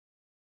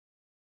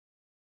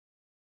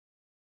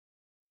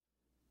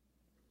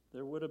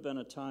There would have been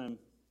a time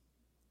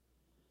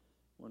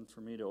when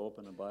for me to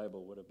open a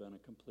Bible would have been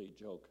a complete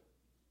joke.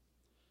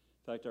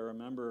 In fact, I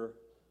remember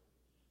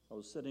I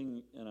was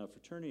sitting in a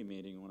fraternity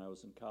meeting when I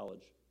was in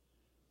college,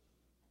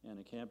 and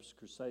a Campus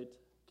Crusade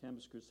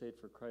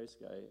for Christ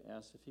guy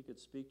asked if he could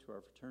speak to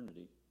our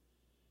fraternity,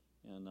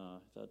 and I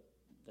thought,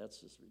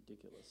 that's just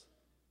ridiculous.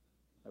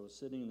 I was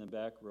sitting in the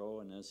back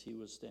row, and as he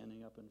was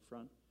standing up in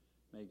front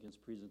making his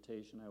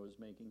presentation, I was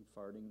making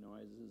farting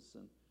noises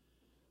and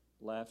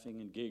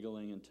laughing and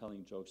giggling and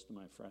telling jokes to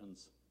my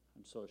friends.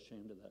 I'm so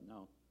ashamed of that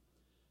now.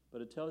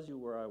 But it tells you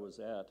where I was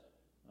at.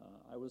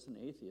 I was an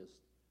atheist,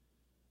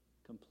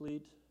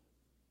 complete,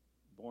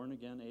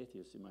 born-again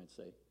atheist, you might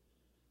say.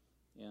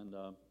 And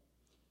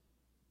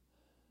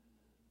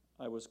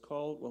I was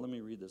called, well, let me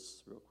read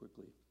this real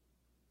quickly.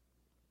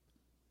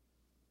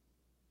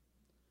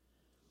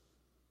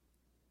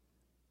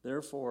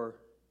 Therefore,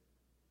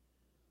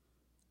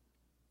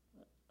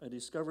 I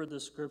discovered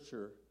this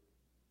scripture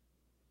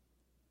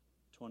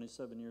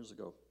 27 years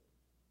ago.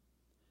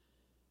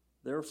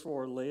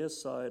 Therefore, lay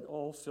aside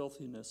all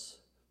filthiness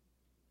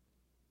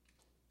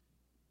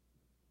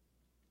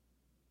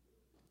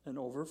and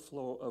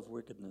overflow of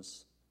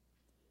wickedness,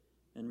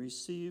 and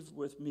receive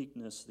with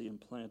meekness the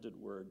implanted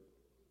word,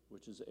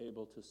 which is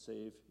able to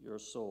save your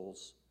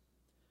souls.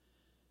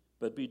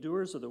 But be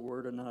doers of the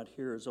word and not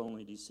hearers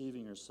only,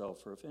 deceiving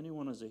yourself. For if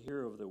anyone is a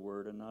hearer of the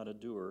word and not a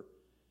doer,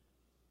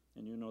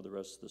 and you know the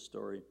rest of the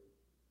story.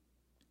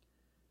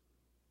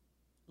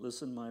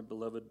 Listen, my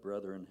beloved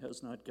brethren,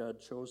 has not God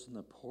chosen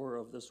the poor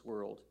of this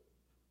world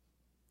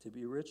to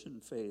be rich in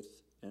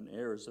faith and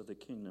heirs of the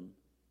kingdom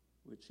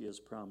which he has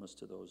promised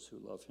to those who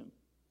love him?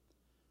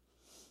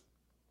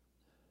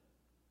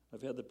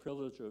 I've had the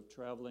privilege of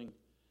traveling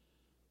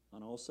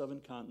on all 7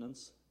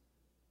 continents,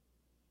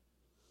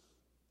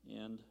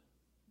 and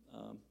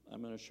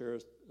I'm going to share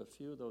a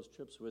few of those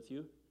trips with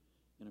you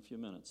in a few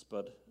minutes.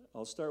 But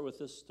I'll start with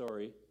this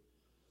story.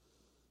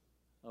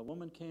 A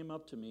woman came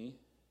up to me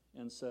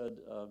and said,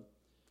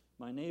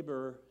 my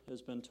neighbor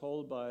has been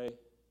told by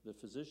the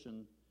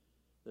physician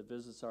that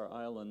visits our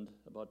island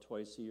about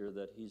twice a year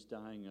that he's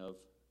dying of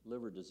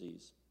liver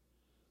disease.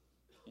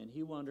 And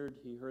he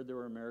heard there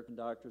were American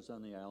doctors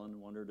on the island,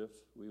 wondered if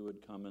we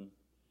would come and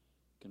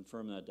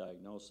confirm that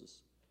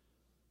diagnosis.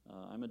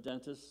 I'm a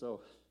dentist,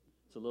 so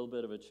it's a little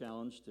bit of a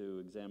challenge to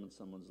examine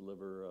someone's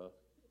liver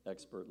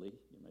expertly,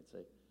 you might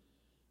say.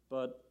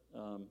 But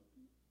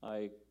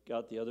I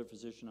got the other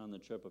physician on the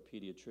trip, a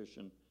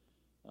pediatrician,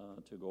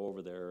 to go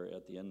over there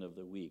at the end of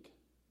the week.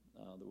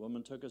 The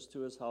woman took us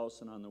to his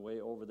house, and on the way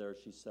over there,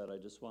 she said, I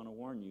just want to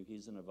warn you,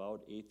 he's an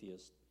avowed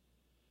atheist,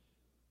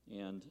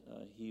 and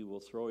he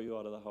will throw you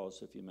out of the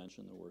house if you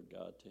mention the word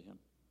God to him.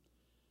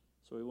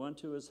 So we went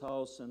to his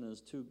house, and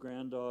his 2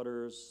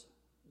 granddaughters,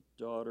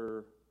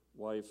 daughter,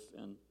 wife,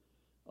 and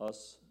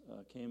us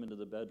came into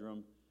the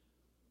bedroom,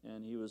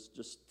 and he was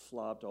just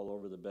flopped all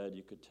over the bed.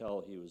 You could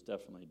tell he was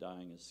definitely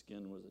dying. His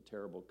skin was a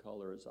terrible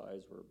color. His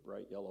eyes were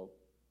bright yellow.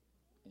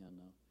 And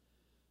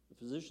the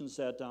physician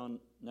sat down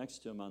next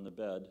to him on the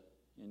bed,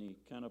 and he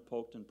kind of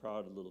poked and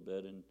prodded a little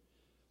bit, and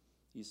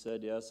he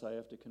said, yes, I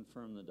have to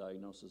confirm the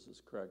diagnosis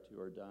is correct.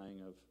 You are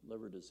dying of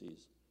liver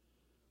disease.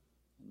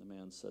 And the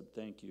man said,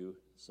 thank you.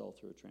 It's all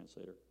through a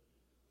translator.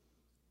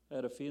 I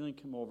had a feeling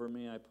come over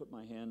me. I put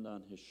my hand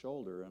on his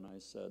shoulder, and I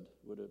said,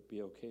 would it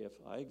be okay if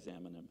I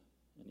examine him?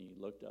 And he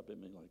looked up at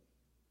me like,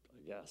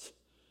 yes.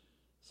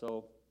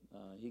 So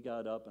he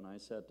got up, and I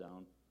sat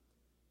down,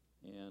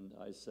 and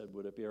I said,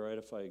 would it be all right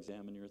if I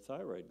examine your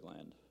thyroid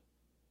gland?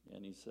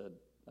 And he said,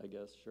 I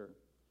guess, sure.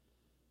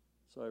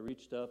 So I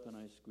reached up, and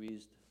I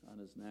squeezed on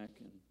his neck,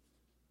 and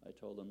I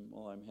told him,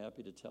 well, I'm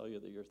happy to tell you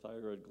that your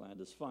thyroid gland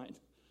is fine.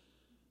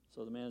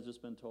 So the man has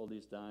just been told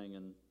he's dying,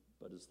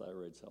 but his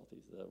thyroid's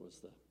healthy. So that was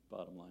the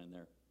bottom line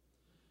there.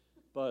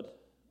 But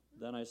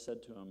then I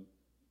said to him,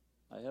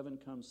 I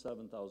haven't come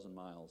 7,000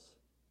 miles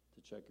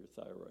to check your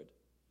thyroid.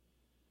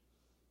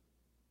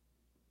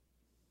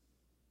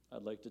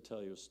 I'd like to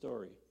tell you a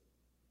story.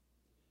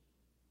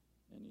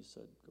 And he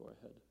said, go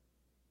ahead.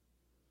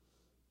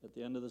 At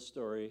the end of the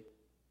story,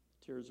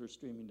 tears were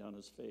streaming down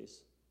his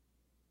face.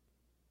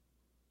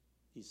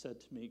 He said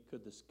to me,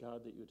 could this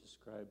God that you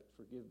describe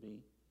forgive me?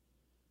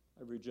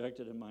 I've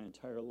rejected him my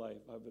entire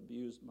life. I've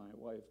abused my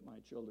wife, my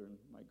children,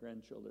 my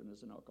grandchildren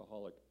as an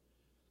alcoholic.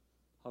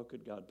 How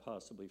could God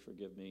possibly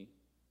forgive me?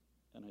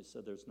 And I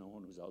said, there's no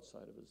one who's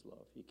outside of his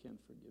love. He can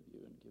forgive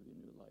you and give you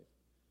new life.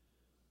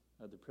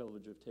 I had the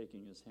privilege of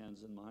taking his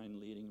hands in mine,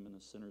 leading him in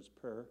a sinner's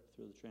prayer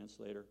through the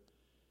translator.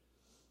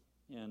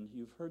 And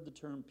you've heard the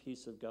term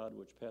peace of God,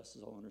 which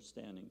passes all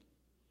understanding.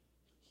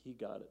 He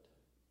got it.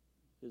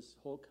 His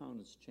whole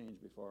countenance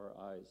changed before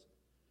our eyes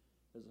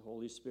as the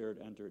Holy Spirit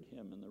entered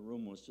him, and the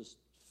room was just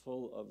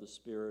full of the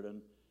Spirit,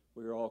 and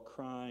we were all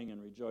crying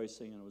and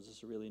rejoicing, and it was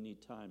just a really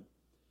neat time.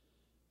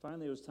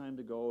 Finally, it was time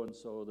to go, and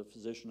so the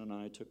physician and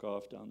I took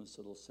off down this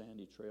little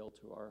sandy trail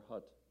to our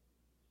hut.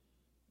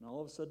 And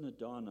all of a sudden it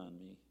dawned on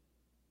me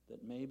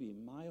that maybe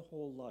my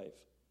whole life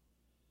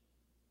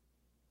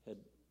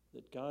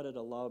that God had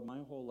allowed my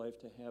whole life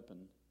to happen,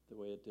 the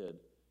way it did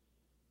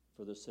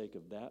for the sake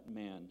of that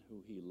man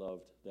who he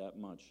loved that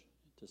much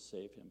to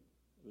save him.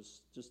 It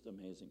was just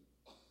amazing.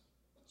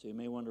 So you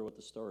may wonder what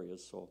the story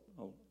is, so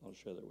I'll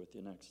share that with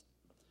you next.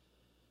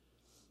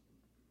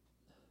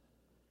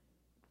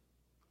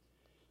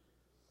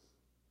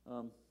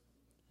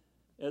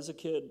 As a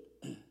kid,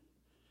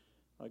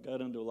 I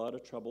got into a lot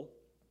of trouble.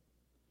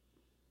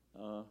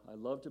 I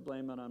love to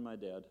blame it on my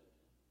dad.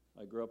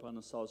 I grew up on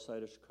the south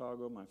side of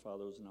Chicago. My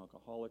father was an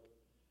alcoholic.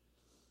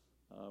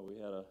 We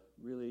had a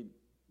really,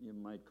 you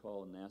might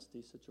call, a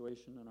nasty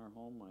situation in our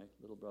home. My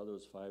little brother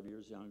was 5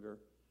 years younger.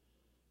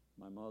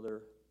 My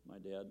mother, my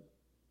dad,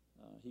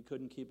 he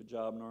couldn't keep a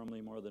job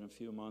normally more than a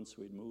few months.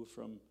 We'd move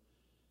from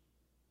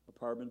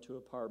apartment to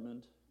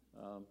apartment.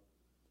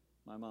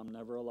 My mom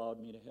never allowed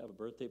me to have a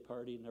birthday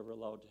party, never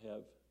allowed to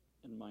have,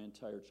 in my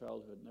entire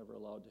childhood, never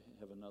allowed to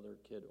have another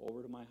kid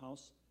over to my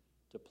house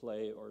to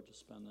play or to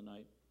spend the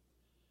night.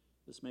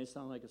 This may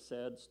sound like a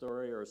sad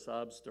story or a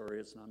sob story.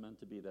 It's not meant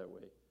to be that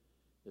way.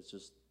 It's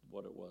just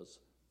what it was.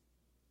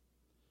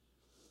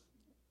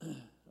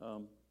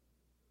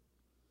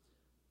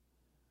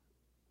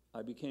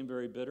 I became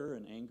very bitter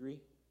and angry,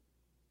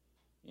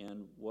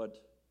 and what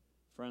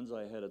friends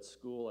I had at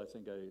school, I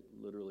think I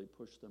literally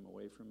pushed them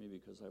away from me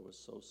because I was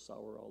so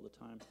sour all the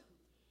time.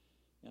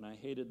 And I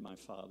hated my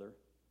father.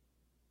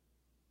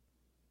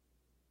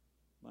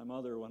 My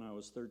mother, when I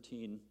was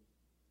 13,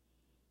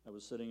 I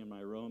was sitting in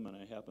my room, and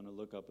I happened to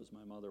look up as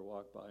my mother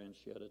walked by, and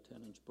she had a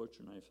 10-inch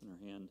butcher knife in her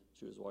hand.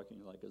 She was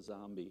walking like a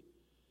zombie.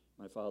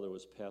 My father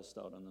was passed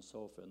out on the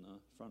sofa in the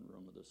front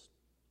room of this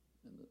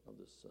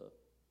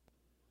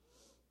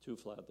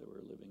two-flat that we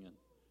were living in.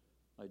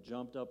 I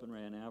jumped up and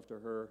ran after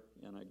her,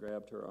 and I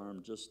grabbed her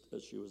arm just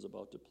as she was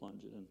about to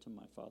plunge it into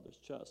my father's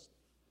chest.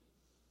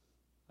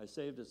 I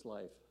saved his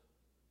life,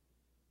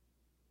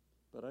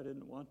 but I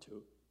didn't want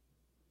to.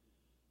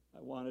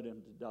 I wanted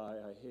him to die.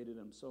 I hated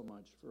him so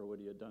much for what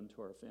he had done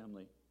to our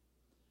family.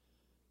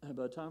 And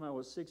by the time I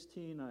was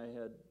 16, I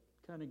had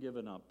kind of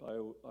given up.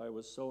 I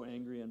was so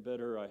angry and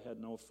bitter. I had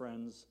no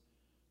friends.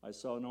 I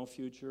saw no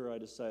future. I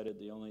decided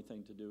the only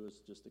thing to do was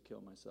just to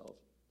kill myself.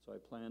 So I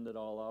planned it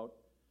all out.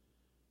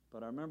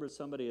 But I remember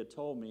somebody had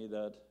told me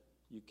that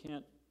you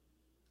can't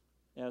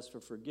ask for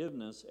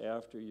forgiveness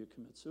after you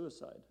commit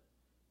suicide.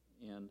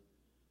 And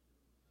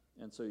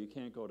so you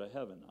can't go to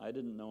heaven. I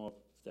didn't know if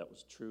that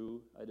was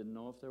true. I didn't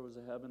know if there was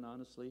a heaven,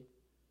 honestly.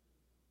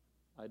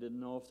 I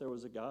didn't know if there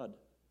was a God.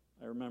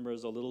 I remember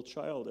as a little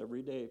child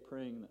every day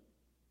praying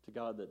to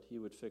God that he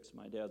would fix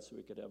my dad so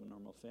we could have a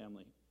normal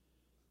family.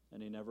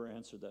 And he never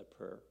answered that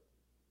prayer.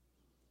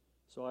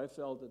 So I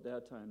felt at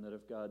that time that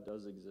if God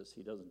does exist,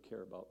 he doesn't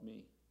care about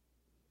me.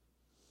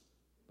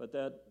 But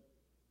that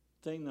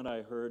thing that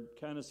I heard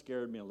kind of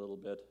scared me a little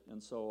bit,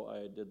 and so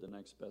I did the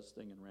next best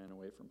thing and ran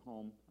away from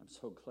home. I'm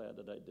so glad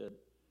that I did.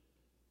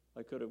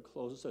 I could have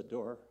closed the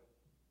door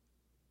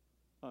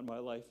on my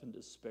life in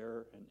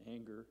despair and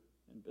anger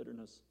and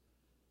bitterness,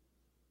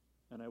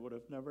 and I would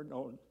have never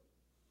known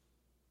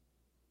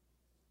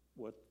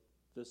what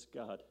this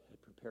God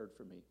had prepared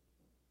for me.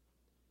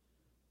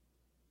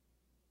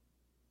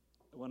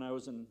 When I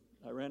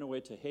ran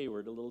away to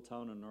Hayward, a little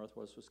town in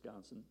northwest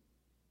Wisconsin,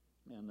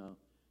 and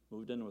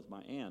moved in with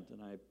my aunt,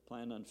 and I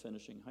planned on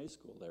finishing high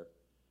school there.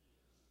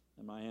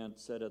 And my aunt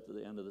said at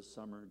the end of the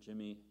summer,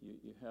 Jimmy,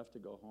 you have to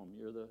go home.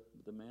 You're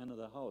the man of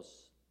the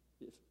house.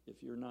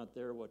 If you're not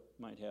there, what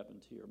might happen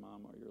to your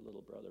mom or your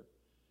little brother?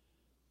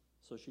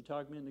 So she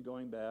talked me into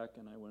going back,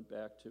 and I went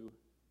back to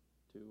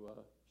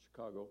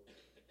Chicago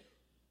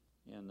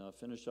and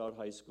finished out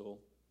high school.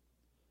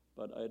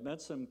 But I had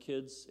met some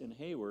kids in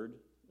Hayward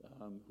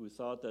who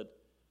thought that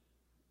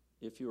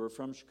if you were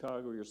from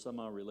Chicago, you're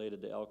somehow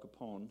related to Al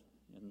Capone,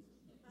 and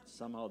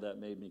somehow that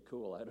made me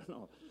cool. I don't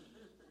know.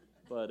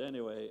 But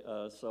anyway,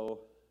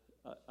 so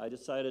I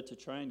decided to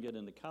try and get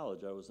into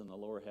college. I was in the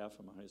lower half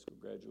of my high school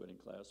graduating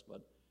class,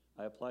 but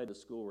I applied to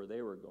school where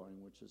they were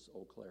going, which is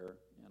Eau Claire,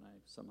 and I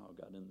somehow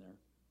got in there.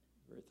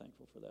 Very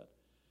thankful for that.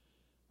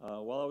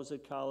 While I was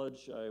at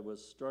college, I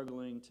was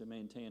struggling to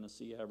maintain a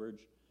C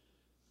average,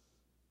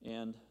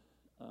 and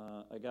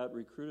I got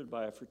recruited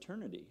by a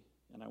fraternity,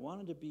 and I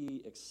wanted to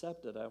be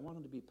accepted. I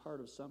wanted to be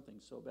part of something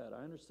so bad.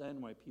 I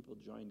understand why people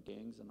join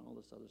gangs and all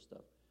this other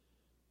stuff.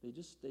 They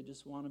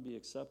just want to be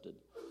accepted.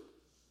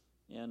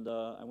 And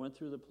I went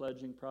through the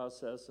pledging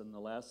process, and the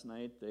last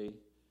night they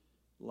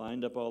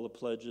lined up all the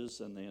pledges,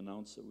 and they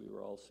announced that we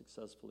were all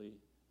successfully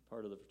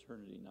part of the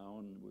fraternity now,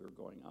 and we were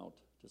going out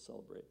to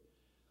celebrate.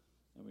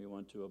 And we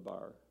went to a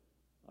bar.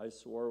 I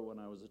swore when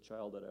I was a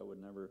child that I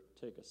would never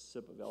take a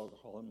sip of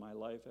alcohol in my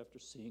life after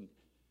seeing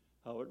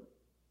how it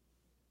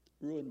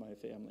ruined my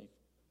family.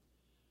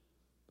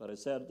 But I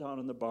sat down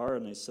in the bar,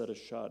 and they set a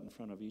shot in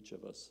front of each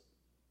of us.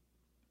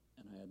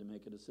 And I had to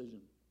make a decision.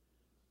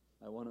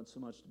 I wanted so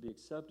much to be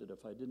accepted.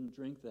 If I didn't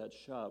drink that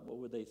shot, what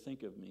would they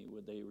think of me?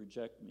 Would they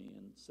reject me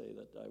and say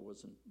that I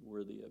wasn't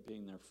worthy of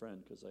being their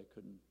friend because I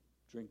couldn't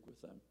drink with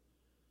them?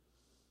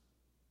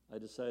 I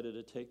decided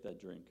to take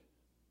that drink.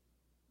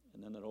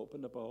 And then it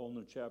opened up a whole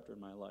new chapter in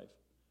my life.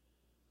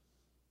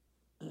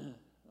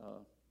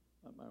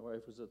 My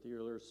wife was at the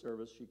earlier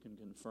service. She can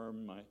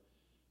confirm my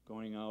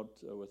going out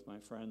with my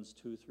friends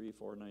 2, 3,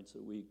 4 nights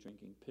a week,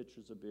 drinking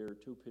pitchers of beer,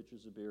 2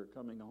 pitchers of beer,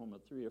 coming home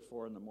at 3 or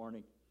 4 in the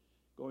morning,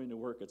 going to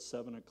work at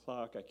 7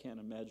 o'clock. I can't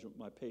imagine what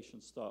my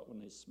patients thought when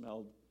they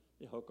smelled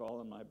the alcohol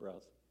in my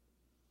breath.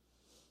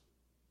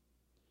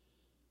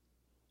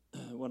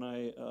 When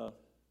I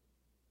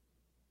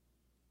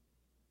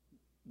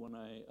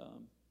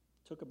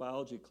took a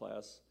biology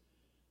class,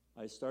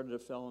 I started to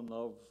fall in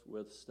love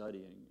with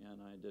studying, and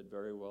I did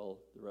very well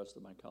the rest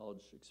of my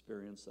college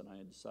experience, and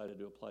I decided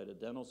to apply to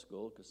dental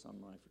school because some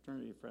of my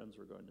fraternity friends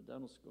were going to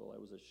dental school. I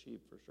was a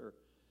sheep for sure.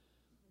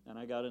 And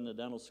I got into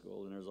dental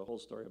school, and there's a whole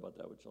story about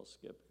that, which I'll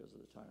skip because of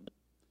the time.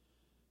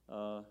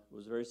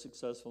 Was very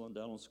successful in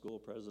dental school,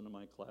 president of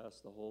my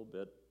class, the whole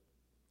bit,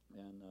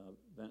 and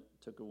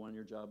took a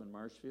 1-year job in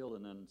Marshfield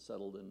and then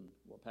settled in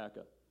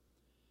Wapaka.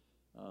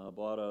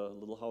 Bought a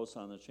little house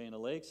on the chain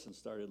of lakes and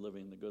started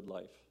living the good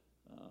life.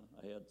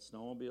 I had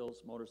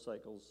snowmobiles,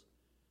 motorcycles,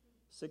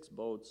 6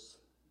 boats.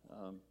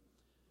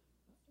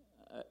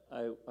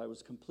 I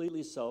was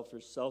completely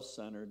selfish,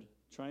 self-centered,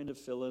 trying to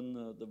fill in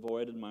the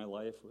void in my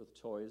life with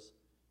toys,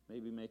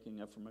 maybe making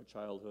up for my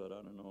childhood.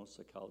 I don't know,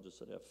 psychologists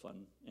would have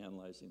fun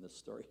analyzing this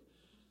story.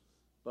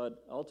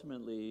 But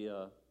ultimately,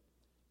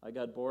 I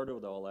got bored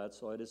with all that,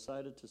 so I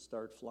decided to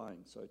start flying.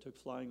 So I took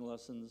flying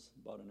lessons,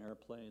 bought an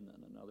airplane,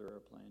 then another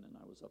airplane, and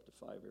I was up to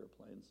 5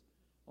 airplanes,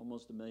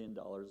 almost $1 million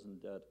in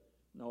debt.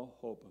 No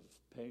hope of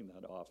paying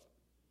that off.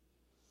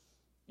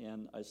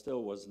 And I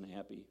still wasn't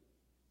happy.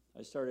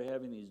 I started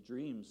having these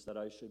dreams that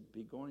I should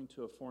be going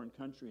to a foreign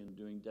country and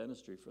doing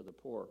dentistry for the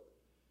poor.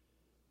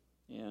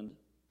 And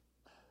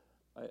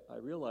I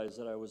realized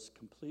that I was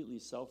completely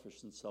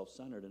selfish and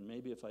self-centered, and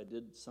maybe if I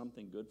did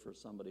something good for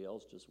somebody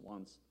else just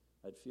once,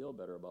 I'd feel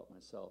better about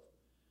myself.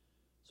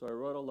 So I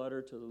wrote a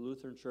letter to the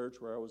Lutheran church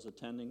where I was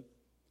attending.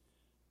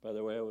 By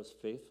the way, I was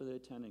faithfully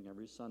attending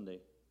every Sunday.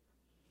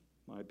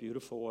 My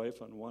beautiful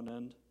wife on one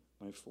end,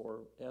 my 4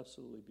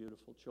 absolutely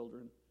beautiful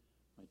children,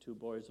 my 2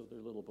 boys with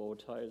their little bow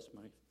ties,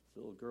 my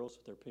little girls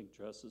with their pink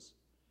dresses,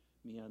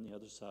 me on the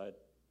other side.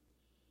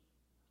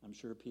 I'm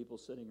sure people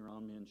sitting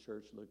around me in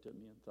church looked at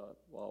me and thought,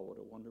 wow, what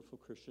a wonderful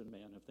Christian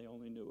man, if they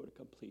only knew what a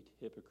complete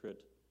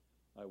hypocrite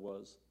I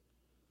was.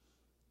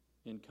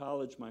 In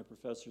college, my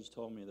professors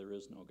told me there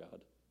is no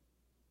God.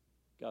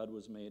 God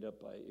was made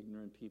up by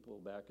ignorant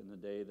people back in the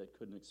day that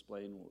couldn't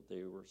explain what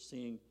they were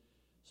seeing.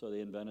 So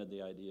they invented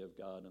the idea of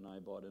God, and I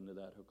bought into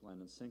that hook, line,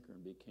 and sinker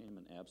and became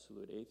an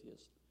absolute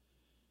atheist.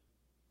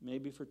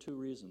 Maybe for 2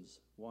 reasons.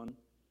 1,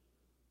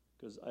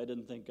 because I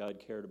didn't think God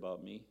cared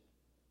about me.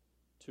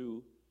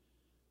 2,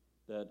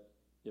 that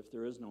if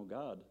there is no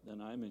God,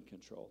 then I'm in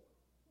control.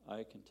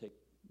 I can take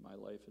my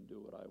life and do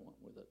what I want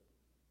with it.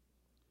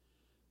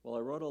 Well,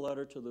 I wrote a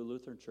letter to the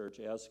Lutheran church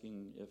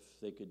asking if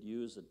they could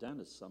use a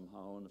dentist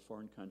somehow in a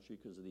foreign country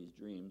because of these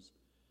dreams.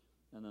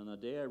 And on the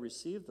day I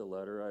received the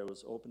letter, I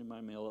was opening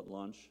my mail at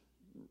lunch,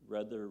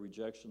 read their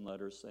rejection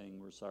letter saying,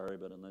 we're sorry,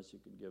 but unless you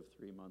can give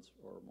 3 months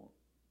or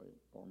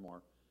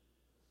more,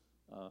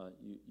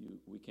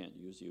 we can't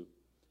use you.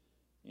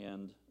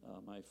 And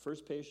my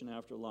first patient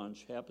after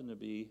lunch happened to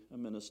be a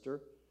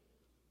minister.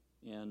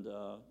 And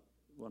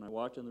when I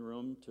walked in the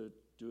room to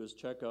do his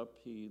checkup,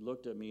 he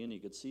looked at me and he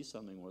could see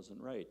something wasn't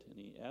right. And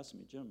he asked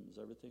me, Jim, is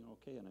everything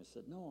okay? And I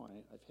said, no,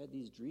 I've had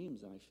these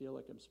dreams and I feel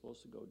like I'm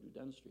supposed to go do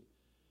dentistry.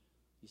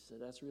 He said,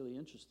 that's really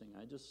interesting.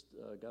 I just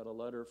got a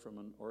letter from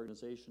an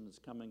organization that's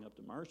coming up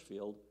to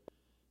Marshfield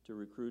to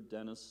recruit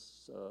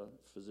dentists,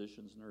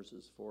 physicians,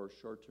 nurses for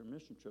short-term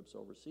mission trips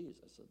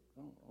overseas. I said,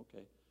 oh,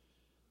 okay.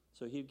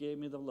 So he gave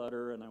me the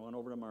letter, and I went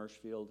over to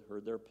Marshfield,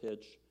 heard their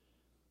pitch.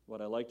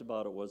 What I liked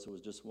about it was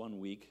just 1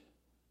 week.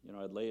 You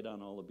know, I'd laid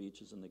on all the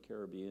beaches in the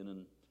Caribbean,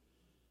 and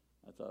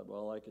I thought,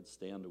 well, I could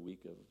stand a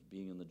week of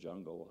being in the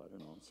jungle. I don't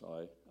know.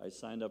 So I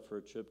signed up for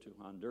a trip to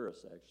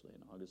Honduras, actually,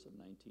 in August of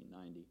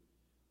 1990.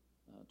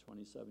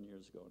 27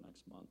 years ago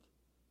next month.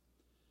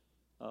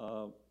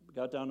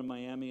 Got down to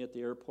Miami at the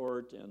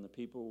airport, and the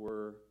people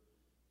were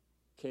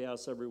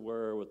chaos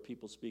everywhere with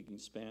people speaking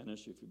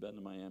Spanish. If you've been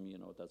to Miami, you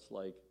know what that's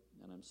like.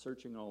 And I'm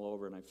searching all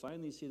over, and I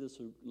finally see this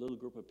little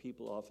group of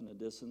people off in the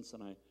distance,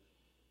 and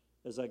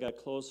as I got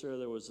closer,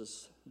 there was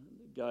this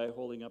guy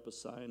holding up a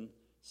sign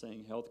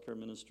saying Healthcare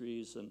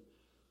Ministries, and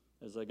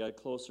as I got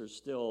closer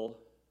still,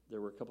 there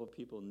were a couple of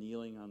people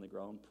kneeling on the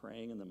ground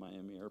praying in the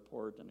Miami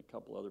airport and a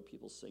couple other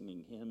people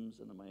singing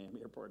hymns in the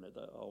Miami airport. And I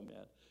thought, oh,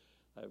 man,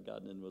 I've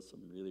gotten in with some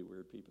really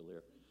weird people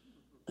here.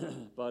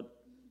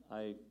 But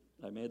I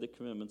made the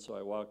commitment, so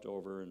I walked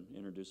over and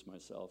introduced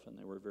myself, and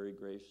they were very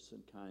gracious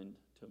and kind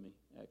to me,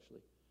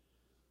 actually.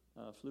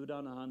 Flew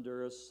down to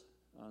Honduras.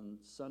 On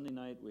Sunday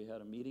night, we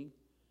had a meeting,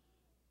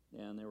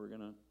 and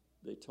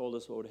they told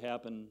us what would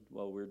happen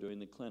while we were doing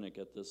the clinic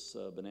at this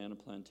banana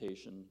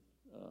plantation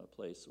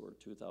place where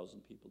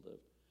 2,000 people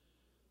lived.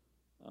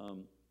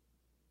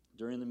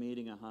 During the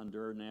meeting, a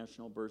Honduran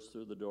national burst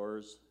through the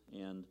doors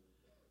and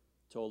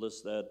told us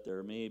that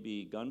there may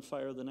be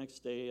gunfire the next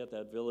day at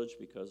that village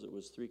because it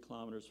was 3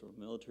 kilometers from a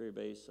military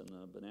base and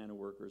the banana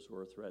workers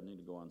were threatening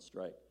to go on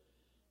strike.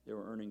 They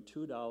were earning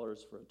 $2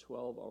 for a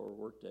 12-hour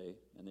workday,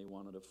 and they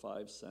wanted a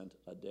 5-cent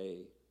a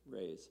day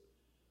raise.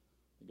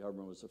 The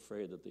government was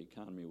afraid that the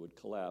economy would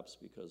collapse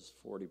because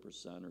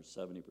 40% or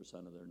 70%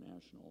 of their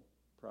national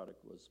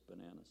product was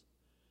bananas.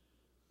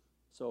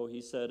 So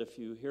he said, if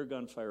you hear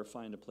gunfire,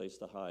 find a place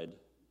to hide.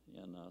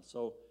 And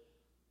so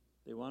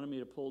they wanted me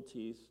to pull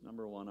teeth.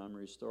 Number one, I'm a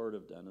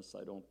restorative dentist.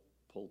 I don't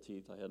pull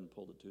teeth. I hadn't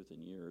pulled a tooth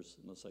in years,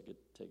 unless I could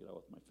take it out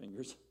with my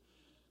fingers.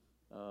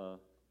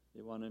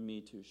 They wanted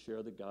me to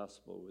share the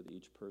gospel with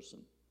each person.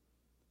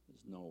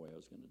 There's no way I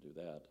was going to do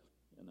that.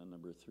 And then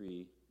number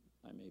three,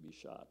 I may be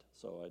shot.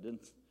 So I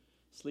didn't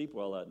sleep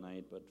well that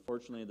night, but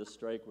fortunately the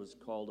strike was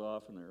called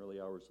off in the early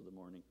hours of the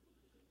morning.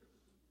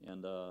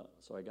 And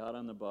so I got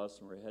on the bus,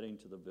 and we're heading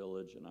to the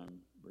village, and I'm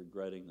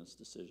regretting this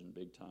decision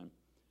big time.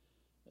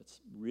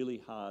 It's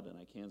really hot, and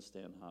I can't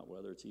stand hot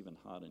weather. It's even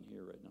hot in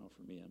here right now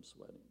for me. I'm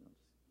sweating.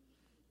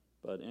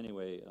 But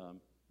anyway,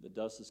 the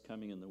dust is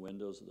coming in the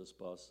windows of this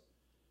bus,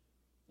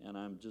 and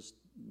I'm just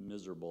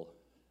miserable.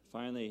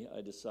 Finally,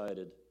 I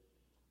decided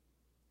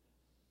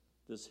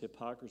this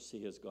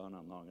hypocrisy has gone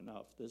on long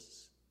enough.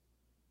 This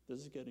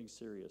is getting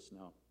serious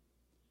now.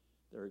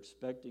 They're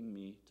expecting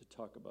me to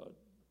talk about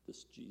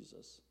this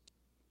Jesus.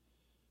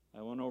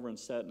 I went over and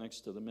sat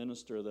next to the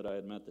minister that I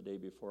had met the day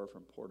before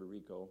from Puerto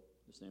Rico.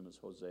 His name is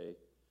Jose.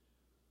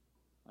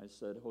 I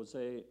said,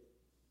 Jose,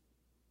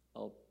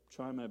 I'll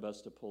try my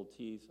best to pull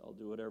teeth. I'll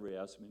do whatever he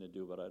asks me to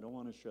do, but I don't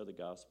want to share the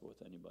gospel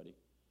with anybody.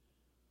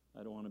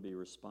 I don't want to be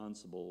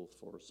responsible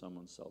for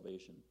someone's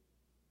salvation.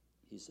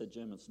 He said,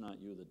 Jim, it's not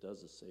you that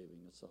does the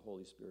saving. It's the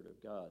Holy Spirit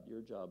of God.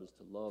 Your job is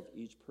to love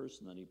each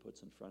person that he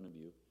puts in front of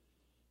you,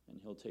 and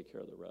he'll take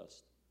care of the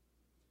rest.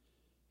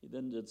 He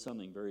then did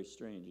something very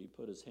strange. He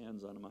put his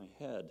hands on my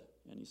head,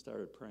 and he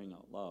started praying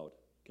out loud.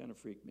 It kind of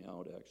freaked me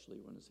out,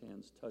 actually, when his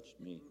hands touched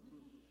me.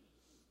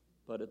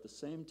 But at the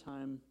same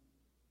time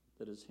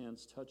that his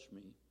hands touched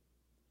me,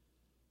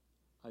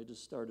 I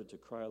just started to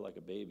cry like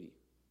a baby.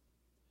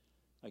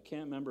 I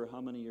can't remember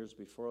how many years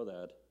before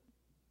that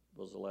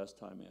was the last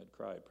time I had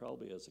cried.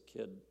 Probably as a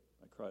kid,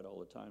 I cried all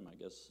the time, I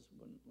guess,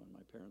 when my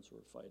parents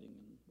were fighting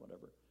and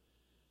whatever.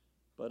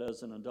 But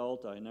as an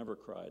adult, I never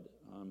cried.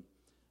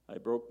 I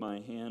broke my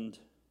hand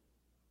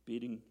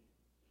beating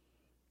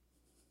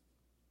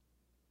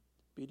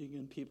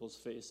in people's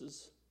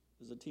faces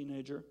as a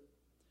teenager.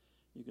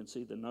 You can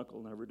see the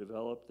knuckle never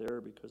developed there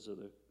because of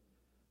the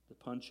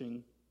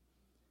punching.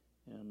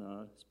 And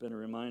it's been a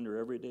reminder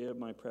every day of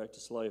my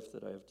practice life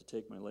that I have to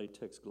take my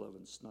latex glove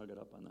and snug it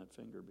up on that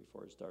finger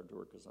before I start to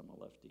work, because I'm a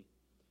lefty.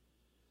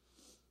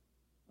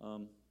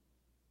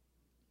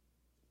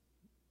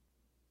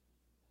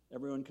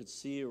 Everyone could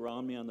see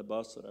around me on the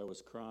bus that I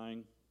was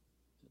crying,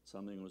 that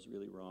something was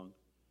really wrong.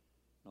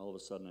 And all of a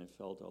sudden I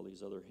felt all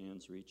these other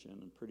hands reach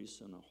in, and pretty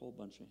soon a whole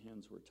bunch of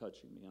hands were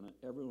touching me, and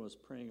everyone was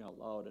praying out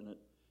loud, and it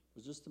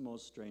was just the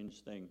most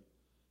strange thing.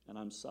 And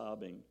I'm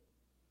sobbing.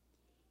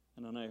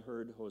 And then I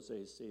heard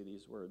Jose say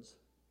these words,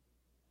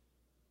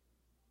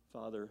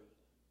 Father,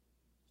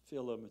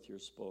 fill him with your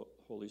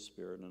Holy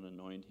Spirit and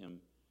anoint him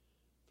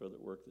for the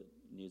work that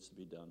needs to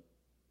be done.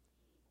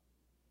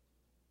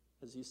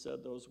 As he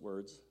said those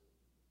words,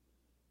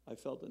 I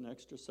felt an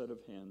extra set of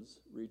hands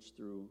reach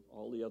through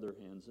all the other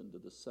hands into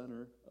the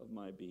center of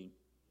my being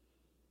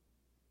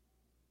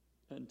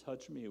and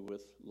touch me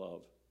with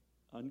love,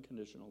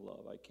 unconditional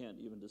love. I can't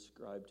even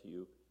describe to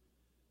you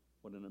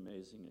what an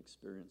amazing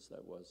experience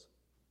that was.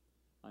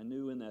 I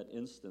knew in that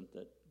instant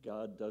that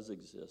God does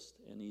exist,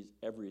 and he's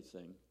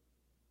everything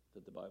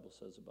that the Bible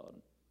says about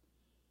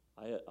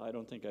him. I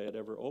don't think I had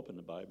ever opened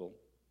the Bible,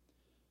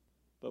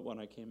 but when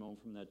I came home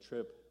from that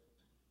trip,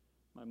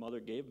 my mother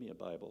gave me a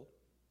Bible,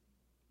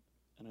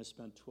 and I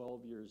spent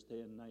 12 years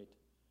day and night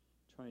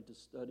trying to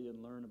study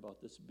and learn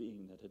about this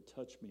being that had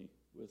touched me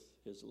with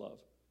his love.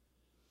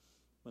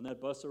 When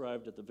that bus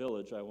arrived at the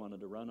village, I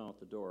wanted to run out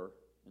the door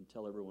and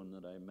tell everyone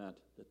that I met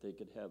that they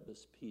could have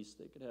this peace,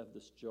 they could have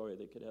this joy,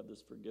 they could have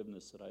this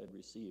forgiveness that I had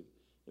received.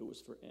 It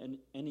was for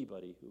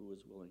anybody who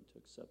was willing to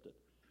accept it.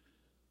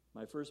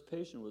 My first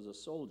patient was a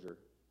soldier,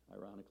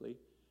 ironically.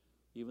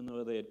 Even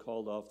though they had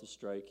called off the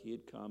strike, he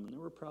had come, and there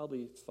were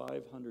probably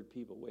 500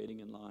 people waiting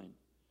in line.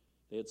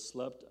 They had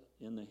slept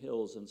in the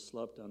hills and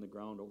slept on the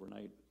ground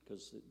overnight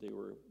because they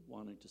were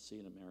wanting to see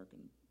an American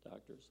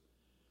doctors.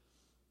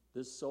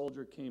 This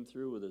soldier came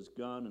through with his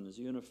gun and his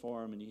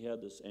uniform, and he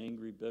had this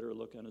angry, bitter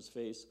look on his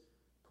face,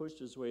 pushed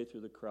his way through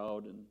the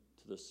crowd and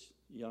to this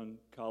young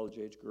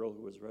college-age girl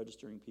who was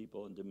registering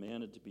people and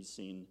demanded to be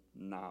seen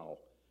now.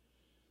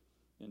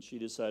 And she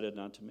decided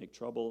not to make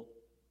trouble,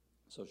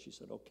 so she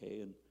said,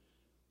 okay, and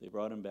they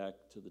brought him back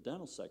to the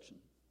dental section.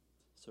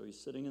 So he's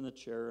sitting in the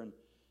chair, and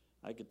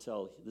I could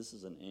tell this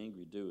is an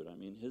angry dude. I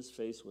mean, his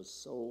face was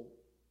so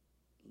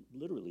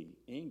literally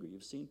angry.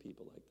 You've seen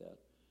people like that.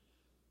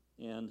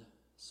 And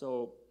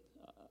so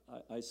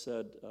I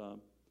said,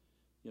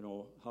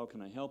 how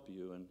can I help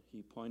you? And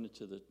he pointed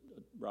to the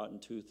rotten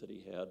tooth that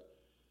he had.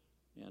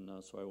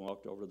 And so I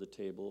walked over to the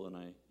table, and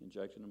I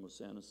injected him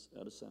with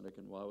anesthetic.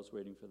 And while I was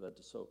waiting for that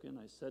to soak in,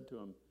 I said to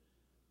him,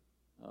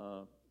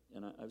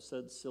 And I've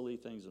said silly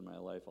things in my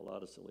life, a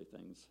lot of silly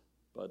things,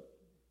 but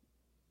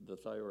the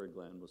thyroid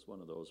gland was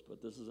one of those,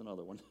 but this is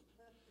another one.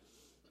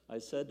 I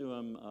said to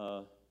him,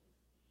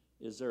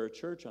 is there a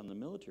church on the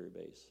military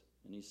base?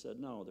 And he said,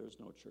 no, there's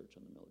no church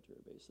on the military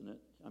base.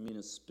 And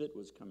his spit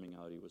was coming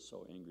out. He was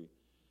so angry.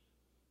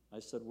 I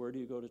said, where do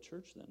you go to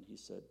church then? He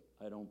said,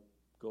 I don't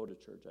go to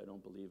church. I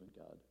don't believe in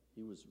God.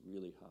 He was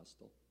really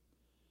hostile.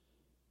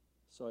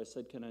 So I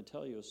said, can I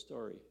tell you a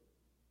story?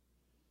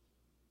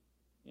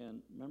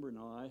 And remember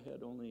now, I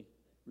had only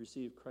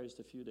received Christ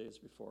a few days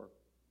before.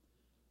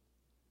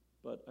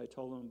 But I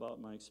told him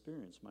about my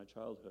experience, my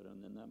childhood,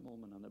 and then that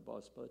moment on the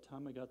bus. By the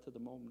time I got to the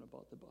moment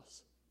about the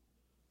bus,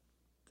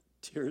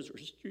 tears were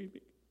streaming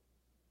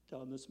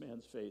down this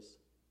man's face.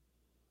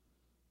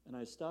 And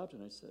I stopped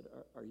and I said,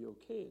 are you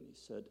okay? And he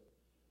said,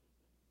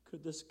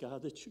 could this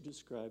God that you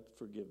described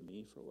forgive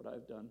me for what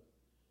I've done?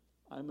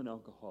 I'm an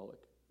alcoholic.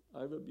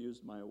 I've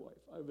abused my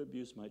wife. I've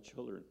abused my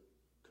children.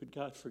 Could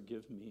God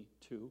forgive me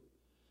too?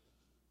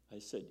 I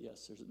said,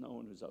 yes, there's no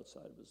one who's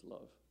outside of his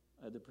love.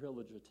 I had the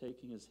privilege of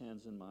taking his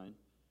hands in mine.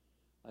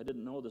 I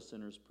didn't know the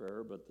sinner's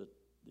prayer, but the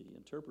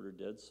interpreter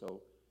did,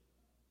 so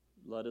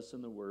led us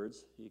in the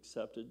words. He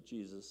accepted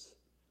Jesus,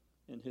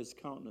 and his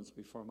countenance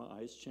before my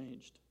eyes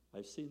changed.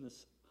 I've seen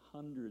this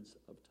hundreds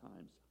of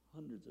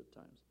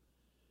times,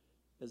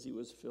 as he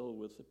was filled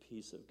with the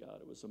peace of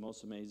God. It was the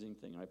most amazing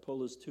thing. I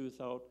pulled his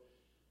tooth out,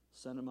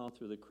 sent him out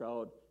through the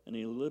crowd, and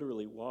he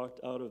literally walked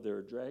out of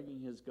there dragging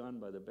his gun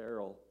by the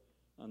barrel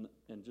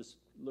and just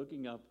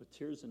looking up with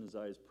tears in his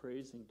eyes,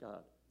 praising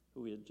God,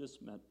 who he had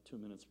just met 2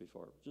 minutes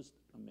before. Just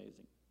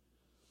amazing.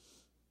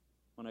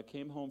 When I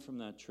came home from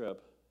that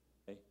trip,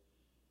 I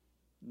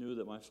knew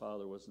that my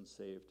father wasn't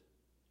saved.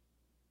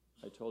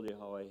 I told you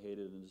how I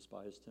hated and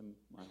despised him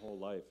my whole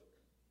life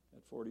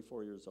at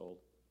 44 years old.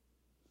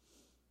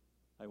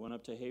 I went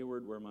up to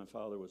Hayward where my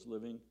father was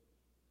living.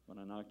 When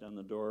I knocked on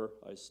the door,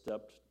 I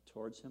stepped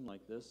towards him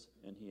like this,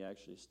 and he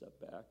actually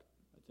stepped back.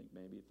 I think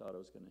maybe he thought I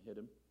was going to hit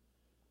him.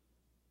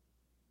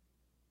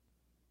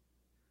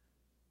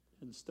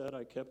 Instead,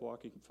 I kept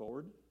walking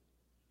forward,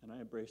 and I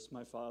embraced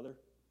my father.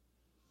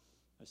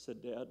 I said,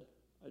 Dad,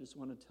 I just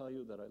want to tell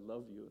you that I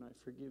love you and I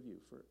forgive you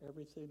for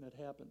everything that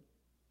happened.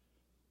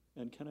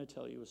 And can I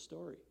tell you a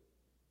story?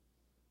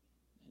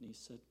 And he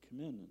said, come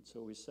in. And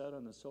so we sat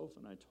on the sofa,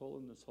 and I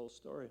told him this whole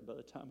story. And by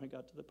the time I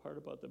got to the part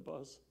about the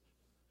bus,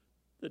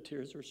 the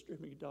tears were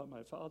streaming down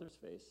my father's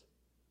face.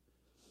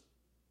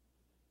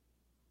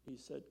 He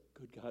said,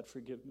 could God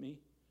forgive me?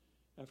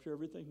 After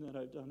everything that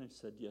I've done, I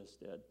said, yes,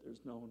 Dad,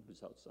 there's no one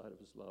who's outside of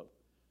his love.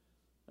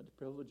 I had the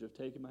privilege of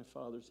taking my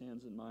father's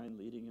hands in mine,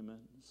 leading him in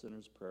the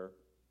sinner's prayer.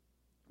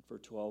 For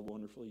 12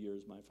 wonderful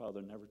years, my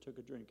father never took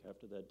a drink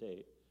after that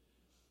day.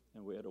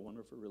 And we had a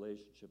wonderful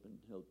relationship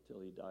until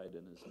he died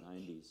in his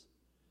 90s.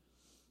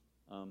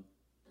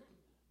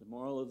 The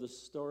moral of this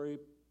story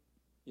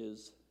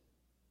is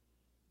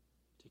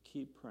to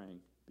keep praying.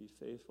 Be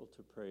faithful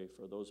to pray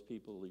for those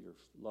people, your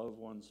loved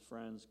ones,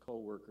 friends,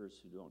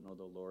 co-workers who don't know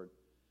the Lord.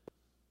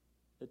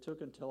 It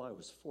took until I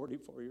was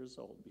 44 years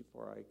old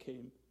before I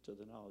came to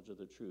the knowledge of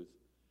the truth.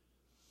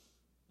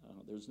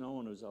 There's no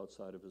one who's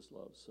outside of his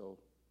love. So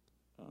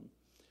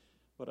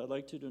what I'd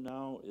like to do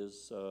now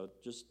is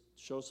just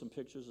show some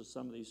pictures of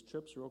some of these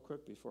trips real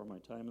quick before my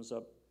time is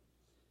up.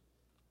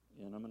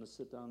 And I'm going to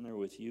sit down there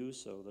with you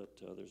so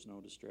that there's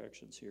no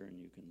distractions here and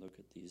you can look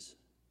at these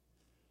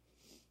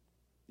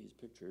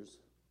pictures.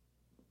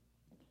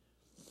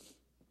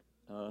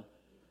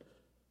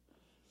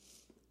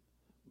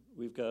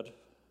 We've got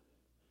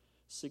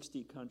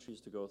 60 countries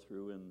to go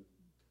through in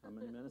how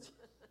many minutes?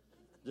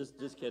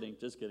 Just kidding.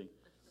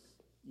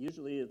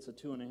 Usually it's a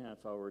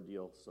 2.5-hour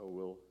deal, so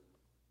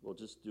we'll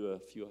just do a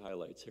few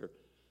highlights here.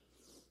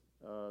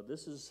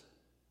 This is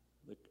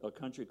a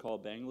country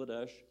called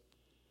Bangladesh,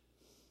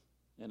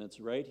 and it's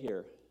right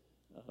here.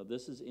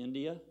 This is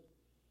India.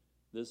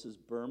 This is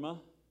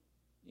Burma,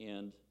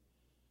 and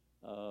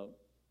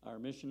our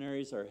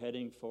missionaries are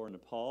heading for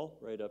Nepal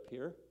right up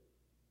here,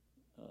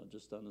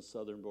 just on the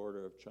southern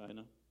border of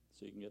China.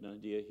 So you can get an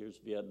idea. Here's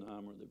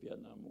Vietnam, where the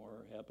Vietnam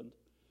War happened.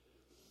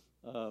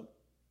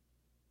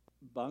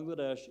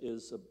 Bangladesh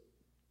is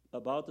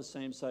about the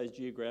same size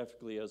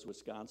geographically as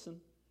Wisconsin,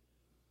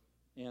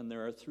 and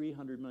there are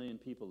 300 million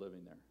people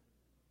living there.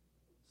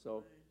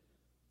 So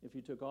if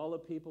you took all the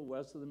people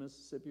west of the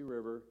Mississippi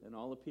River and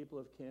all the people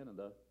of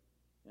Canada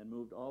and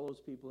moved all those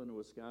people into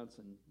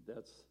Wisconsin,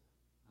 that's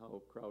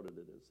how crowded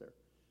it is there.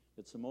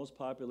 It's the most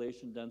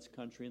population-dense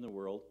country in the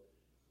world.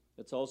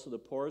 It's also the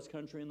poorest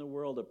country in the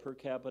world. The per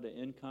capita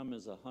income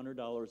is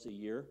 $100 a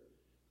year.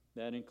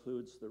 That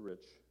includes the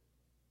rich.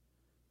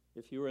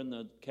 If you were in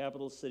the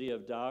capital city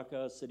of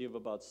Dhaka, a city of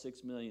about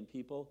 6 million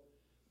people,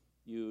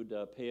 you'd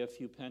pay a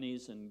few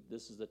pennies, and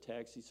this is the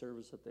taxi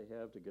service that they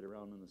have to get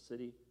around in the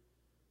city.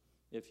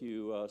 If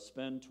you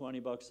spend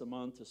 $20 a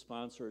month to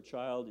sponsor a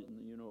child,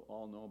 you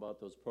all know about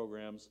those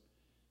programs.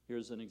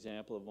 Here's an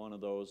example of one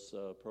of those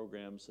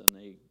programs, and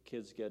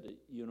kids get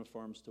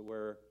uniforms to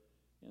wear,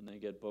 and they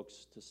get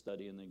books to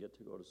study, and they get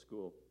to go to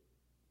school.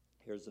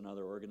 Here's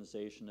another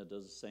organization that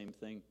does the same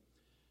thing.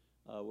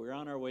 We're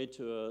on our way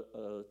to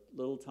a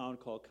little town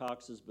called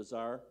Cox's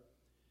Bazar,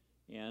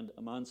 and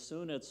a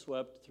monsoon had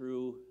swept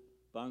through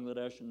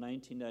Bangladesh in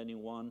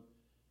 1991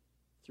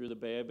 through the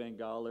Bay of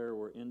Bengal there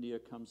where India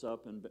comes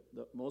up, and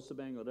most of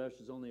Bangladesh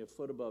is only a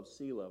foot above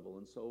sea level,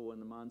 and so when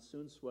the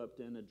monsoon swept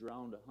in, it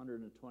drowned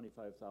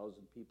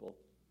 125,000 people,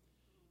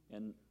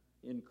 and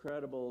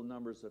incredible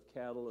numbers of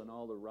cattle and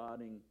all the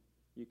rotting.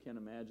 You can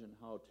imagine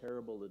how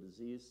terrible the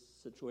disease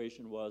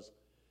situation was.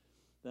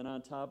 Then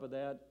on top of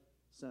that,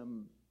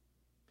 some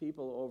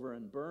people over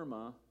in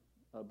Burma,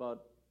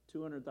 about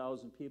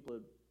 200,000 people,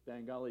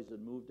 Bengalis had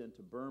moved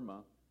into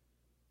Burma,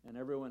 and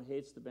everyone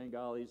hates the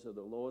Bengalis. They're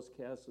the lowest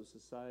caste of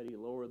society,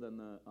 lower than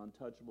the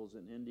untouchables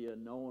in India.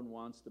 No one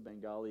wants the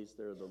Bengalis.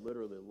 They're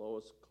literally the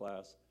lowest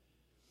class.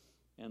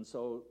 And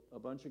so a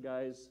bunch of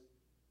guys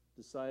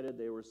decided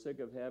they were sick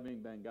of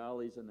having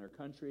Bengalis in their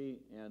country,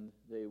 and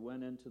they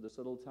went into this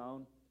little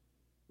town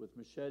with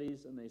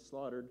machetes, and they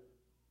slaughtered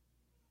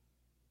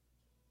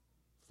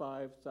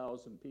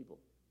 5,000 people.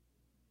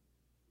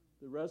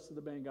 The rest of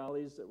the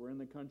Bengalis that were in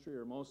the country,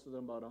 or most of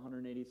them, about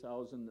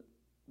 180,000,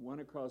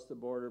 went across the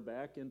border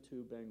back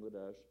into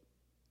Bangladesh,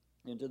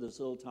 into this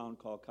little town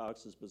called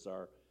Cox's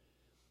Bazar,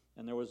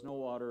 and there was no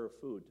water or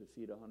food to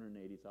feed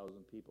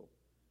 180,000 people.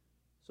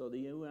 So the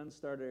UN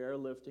started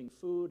airlifting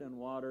food and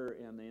water,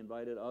 and they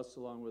invited us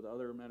along with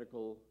other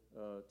medical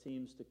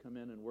teams to come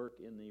in and work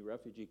in the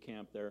refugee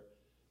camp there,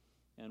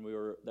 and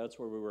that's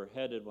where we were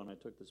headed when I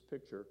took this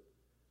picture.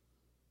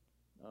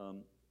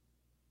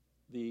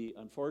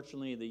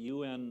 Unfortunately, the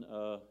UN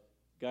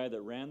guy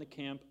that ran the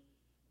camp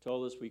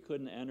told us we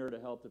couldn't enter to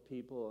help the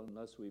people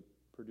unless we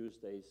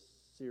produced a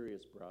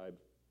serious bribe.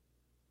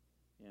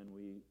 And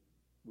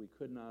we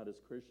could not,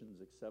 as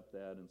Christians, accept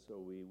that, and so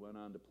we went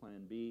on to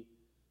Plan B,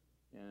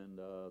 and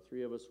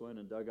 3 of us went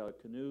and dug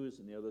out canoes,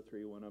 and the other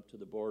 3 went up to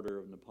the border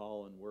of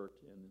Nepal and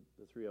worked, and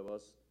the 3 of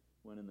us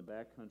went in the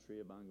back country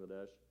of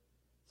Bangladesh.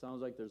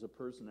 Sounds like there's a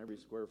person every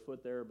square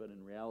foot there, but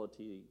in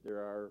reality, there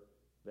are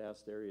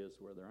vast areas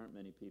where there aren't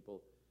many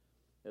people.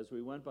 As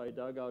we went by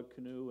dugout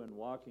canoe and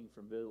walking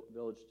from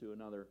village to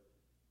another,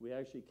 we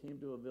actually came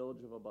to a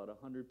village of about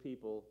 100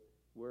 people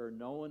where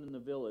no one in the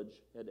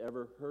village had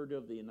ever heard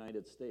of the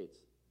United States.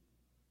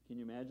 Can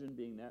you imagine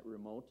being that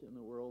remote in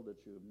the world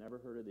that you've never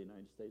heard of the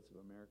United States of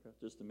America?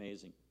 Just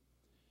amazing.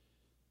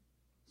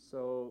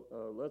 So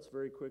let's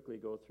very quickly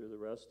go through the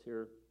rest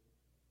here.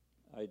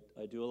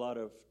 I do a lot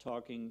of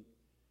talking.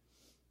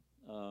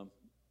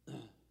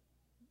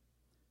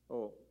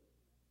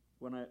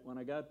 When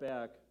I got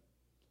back,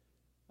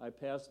 I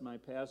passed my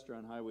pastor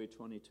on Highway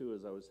 22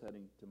 as I was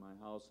heading to my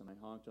house, and I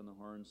honked on the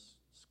horns,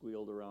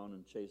 squealed around,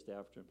 and chased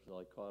after him until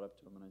I caught up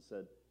to him, and I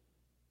said,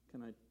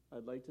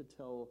 I'd like to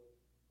tell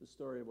the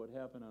story of what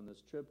happened on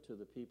this trip to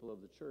the people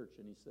of the church,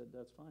 and he said,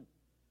 that's fine.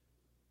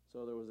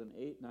 So there was an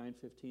 8,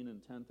 9:15,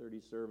 and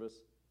 10:30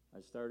 service.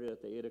 I started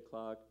at the 8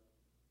 o'clock,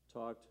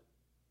 talked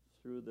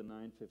through the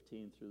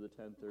 9:15 through the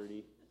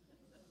 10:30,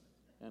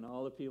 and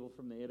all the people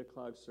from the 8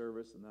 o'clock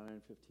service and the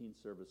 9:15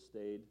 service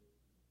stayed,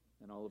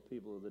 and all the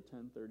people of the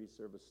 10:30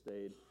 service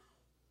stayed.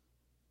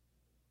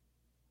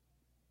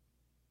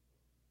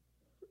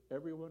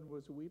 Everyone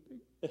was weeping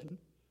and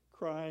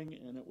crying,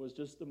 and it was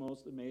just the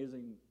most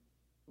amazing,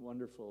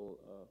 wonderful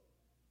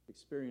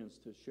experience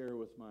to share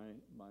with my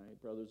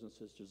brothers and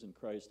sisters in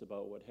Christ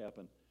about what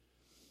happened.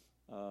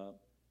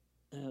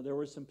 There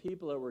were some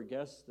people that were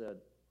guests that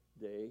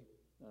day,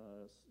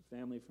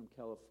 family from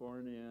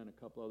California and a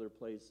couple other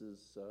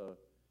places,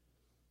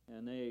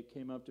 and they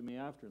came up to me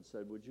after and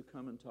said, would you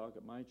come and talk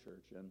at my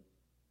church? And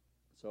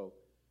so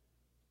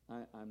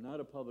I'm not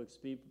a public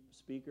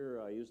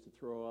speaker. I used to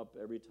throw up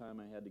every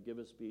time I had to give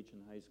a speech in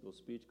high school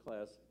speech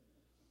class.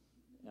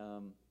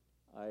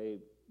 I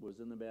was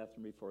in the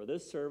bathroom before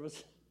this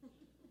service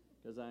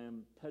because I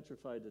am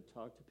petrified to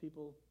talk to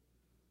people,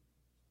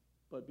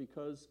 but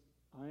because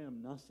I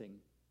am nothing,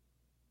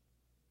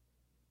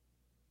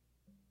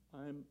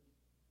 I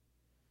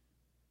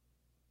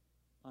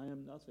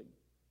am nothing.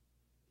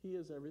 He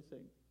is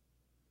everything.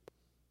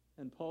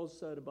 And Paul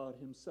said about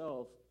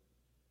himself,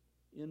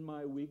 in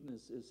my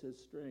weakness is his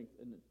strength,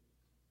 and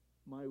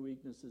my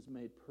weakness is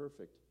made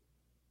perfect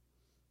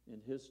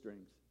in his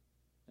strength.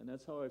 And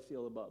that's how I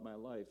feel about my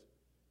life.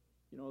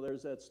 You know,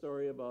 there's that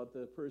story about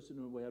the person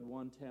who had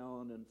 1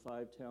 talent and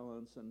 5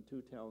 talents and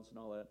 2 talents and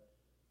all that.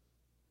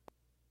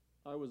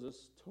 I was a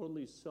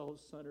totally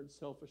self-centered,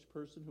 selfish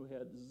person who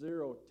had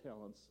 0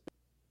 talents.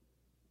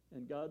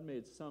 And God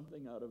made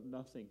something out of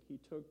nothing. He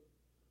took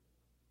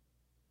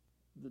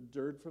the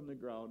dirt from the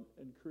ground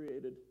and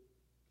created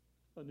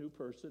a new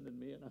person in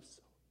me, and I'm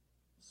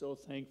so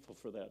thankful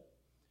for that.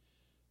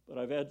 But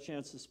I've had a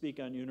chance to speak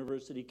on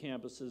university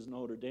campuses,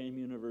 Notre Dame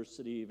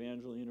University,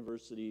 Evangel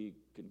University,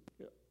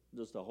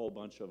 just a whole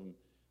bunch of them.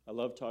 I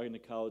love talking to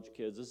college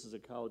kids. This is a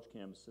college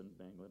campus in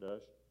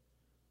Bangladesh.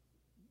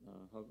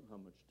 How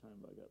much time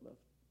have I got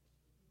left?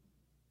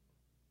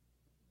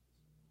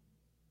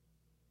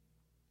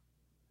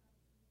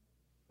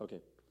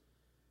 Okay.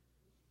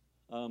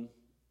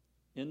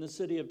 In the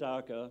city of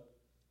Dhaka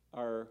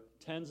are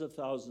tens of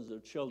thousands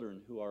of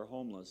children who are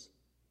homeless.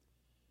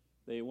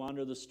 They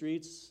wander the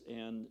streets,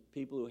 and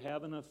people who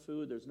have enough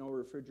food, there's no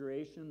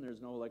refrigeration,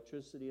 there's no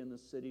electricity in the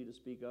city to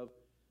speak of.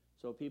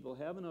 So people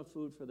have enough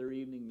food for their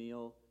evening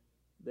meal.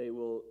 They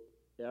will,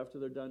 after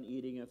they're done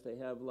eating, if they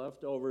have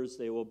leftovers,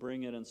 they will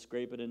bring it and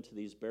scrape it into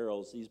these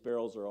barrels. These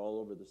barrels are all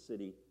over the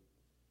city,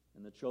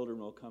 and the children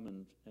will come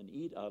and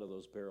eat out of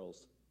those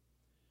barrels.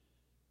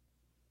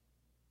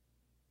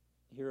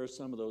 Here are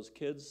some of those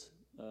kids.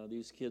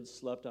 These kids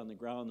slept on the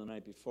ground the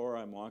night before.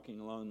 I'm walking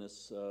along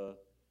this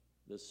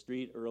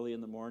street early in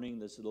the morning.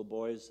 These little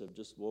boys have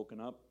just woken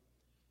up,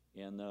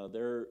 and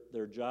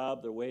their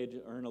job, their way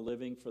to earn a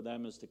living for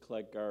them is to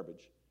collect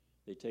garbage.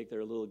 They take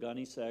their little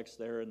gunny sacks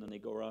there, and then they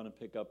go around and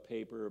pick up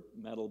paper,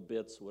 metal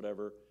bits,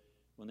 whatever.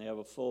 When they have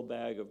a full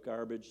bag of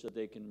garbage that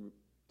they can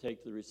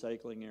take to the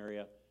recycling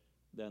area,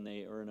 then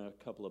they earn a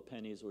couple of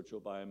pennies, which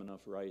will buy them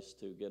enough rice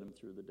to get them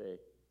through the day.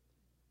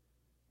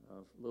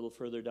 A little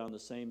further down the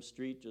same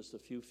street, just a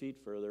few feet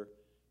further,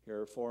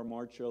 here are 4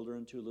 more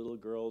children, 2 little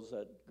girls,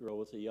 that girl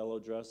with a yellow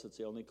dress, that's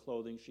the only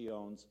clothing she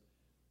owns,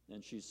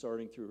 and she's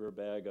sorting through her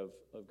bag of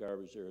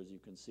garbage there, as you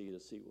can see, to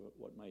see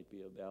what might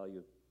be of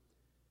value.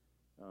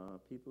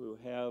 People who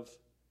have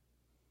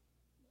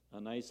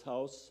a nice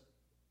house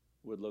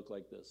would look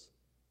like this.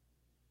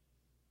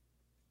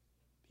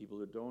 People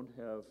who don't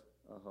have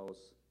a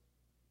house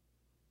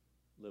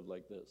live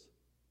like this.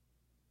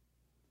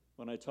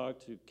 When I talk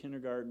to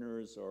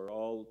kindergartners or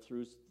all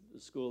through the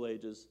school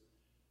ages,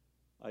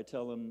 I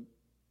tell them,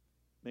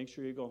 make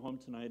sure you go home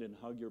tonight and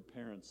hug your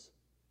parents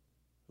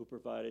who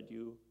provided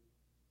you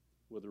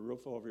with a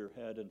roof over your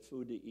head and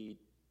food to eat.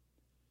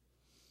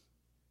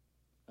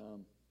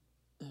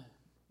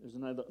 There's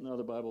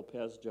another Bible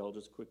passage I'll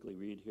just quickly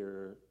read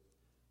here.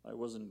 I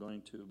wasn't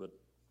going to, but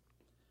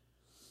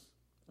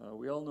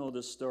we all know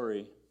this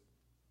story.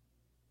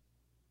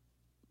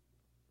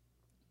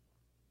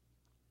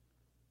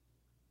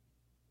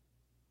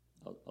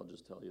 I'll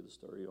just tell you the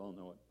story. You all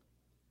know it.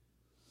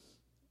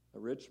 A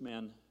rich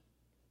man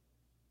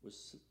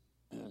was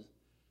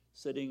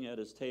sitting at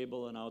his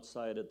table, and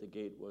outside at the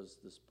gate was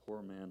this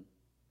poor man.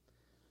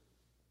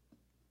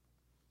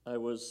 Let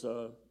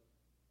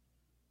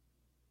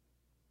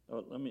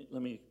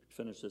me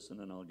finish this, and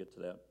then I'll get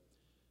to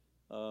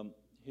that.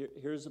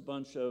 Here's a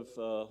bunch of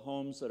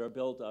homes that are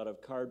built out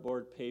of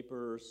cardboard,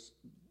 paper,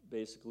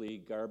 basically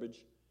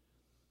garbage.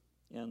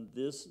 And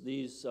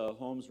these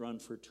homes run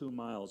for 2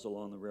 miles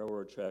along the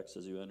railroad tracks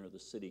as you enter the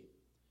city.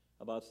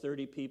 About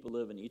 30 people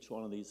live in each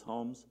one of these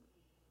homes.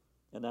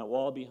 And that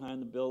wall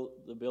behind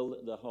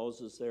the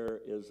houses there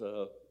is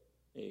a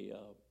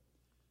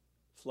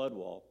flood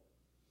wall.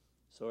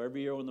 So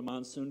every year when the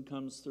monsoon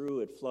comes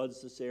through, it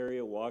floods this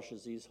area,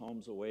 washes these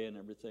homes away and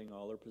everything.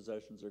 All their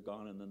possessions are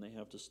gone, and then they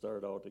have to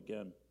start out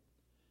again.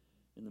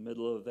 In the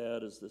middle of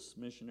that is this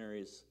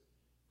missionary's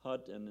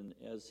hut, and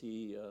as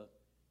he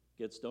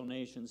gets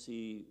donations,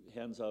 he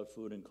hands out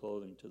food and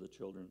clothing to the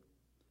children.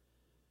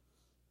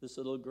 This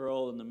little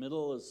girl in the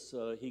middle is,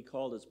 he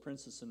called his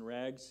Princess in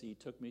Rags. He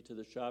took me to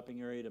the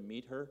shopping area to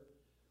meet her.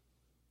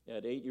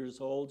 At 8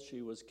 years old,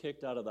 she was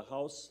kicked out of the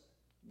house,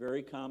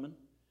 very common.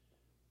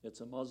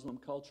 It's a Muslim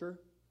culture,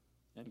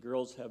 and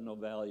girls have no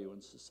value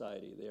in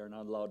society. They are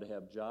not allowed to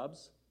have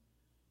jobs.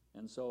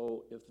 And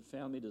so if the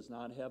family does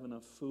not have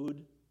enough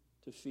food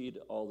to feed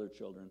all their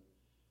children,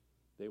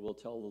 they will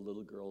tell the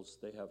little girls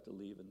they have to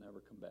leave and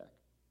never come back.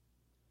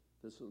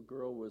 This little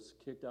girl was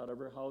kicked out of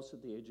her house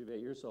at the age of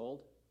 8 years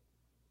old.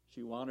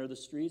 She wandered the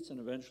streets and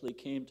eventually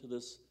came to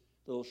this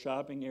little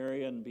shopping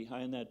area, and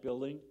behind that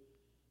building,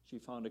 she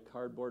found a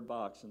cardboard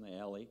box in the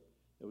alley.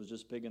 It was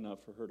just big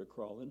enough for her to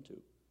crawl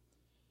into.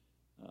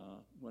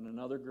 When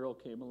another girl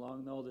came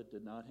along, though, that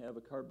did not have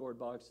a cardboard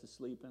box to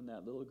sleep in,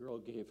 that little girl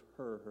gave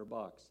her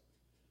box.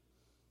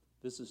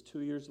 This is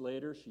 2 years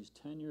later. She's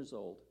 10 years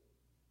old.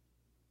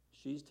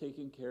 She's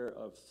taking care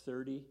of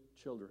 30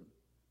 children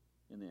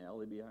in the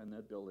alley behind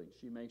that building.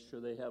 She makes sure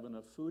they have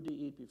enough food to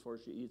eat before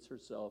she eats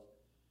herself,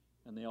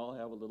 and they all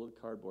have a little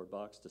cardboard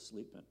box to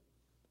sleep in.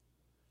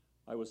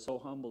 I was so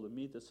humbled to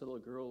meet this little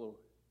girl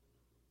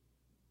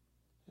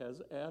who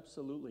has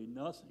absolutely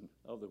nothing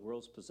of the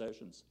world's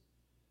possessions,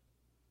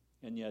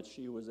 and yet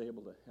she was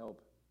able to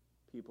help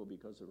people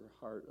because of her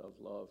heart of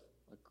love,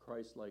 a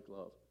Christ-like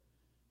love.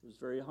 It was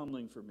very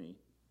humbling for me.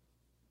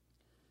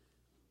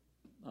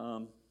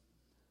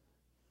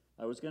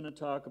 I was going to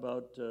talk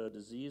about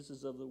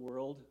diseases of the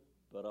world,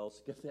 but I'll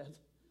skip that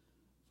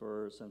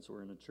since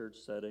we're in a church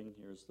setting.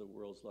 Here's the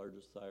world's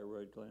largest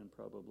thyroid gland,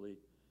 probably.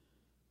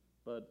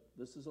 But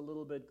this is a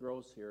little bit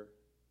gross here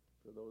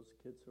for those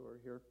kids who are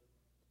here.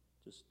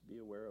 Just be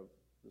aware of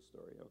the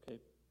story, okay?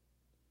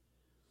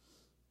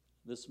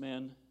 This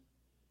man,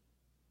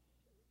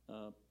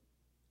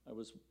 I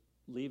was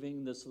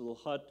leaving this little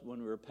hut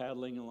when we were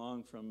paddling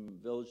along from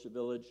village to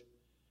village.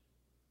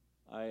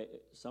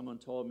 Someone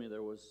told me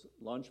there was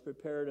lunch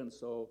prepared, and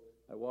so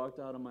I walked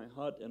out of my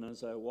hut, and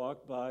as I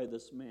walked by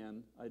this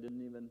man, I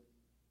didn't even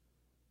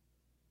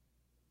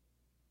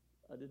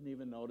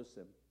notice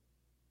him.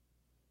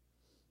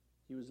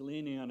 He was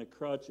leaning on a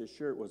crutch. His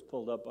shirt was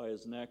pulled up by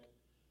his neck.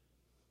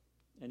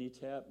 And he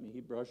tapped me. He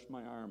brushed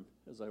my arm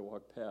as I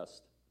walked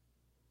past.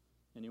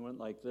 And he went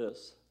like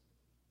this.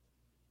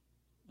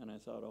 And I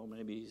thought, oh,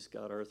 maybe he's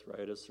got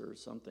arthritis or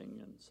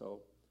something. And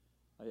so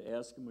I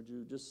asked him, would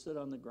you just sit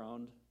on the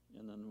ground?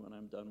 And then when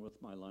I'm done with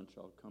my lunch,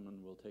 I'll come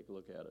and we'll take a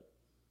look at it.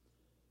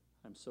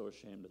 I'm so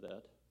ashamed of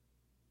that.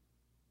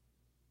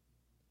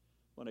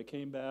 When I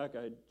came back,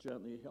 I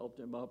gently helped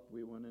him up.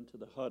 We went into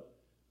the hut,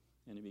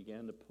 and he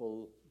began to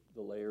pull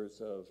the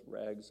layers of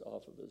rags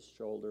off of his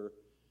shoulder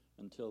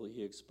until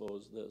he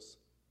exposed this.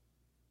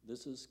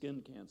 This is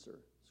skin cancer,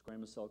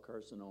 squamous cell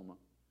carcinoma.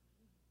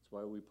 That's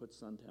why we put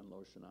suntan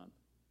lotion on.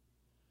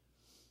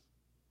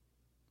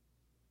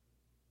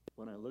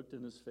 When I looked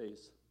in his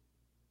face,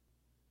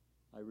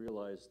 I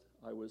realized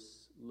I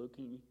was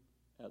looking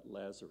at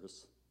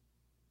Lazarus,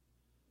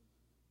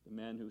 the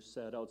man who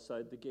sat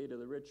outside the gate of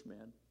the rich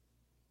man.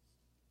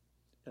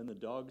 And the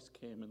dogs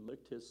came and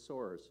licked his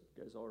sores.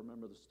 You guys all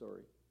remember the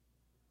story.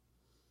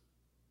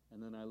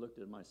 And then I looked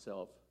at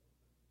myself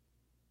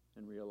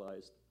and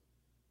realized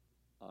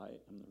I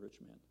am the rich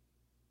man.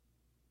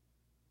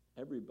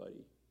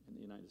 Everybody in the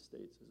United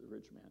States is a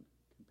rich man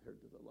compared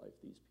to the life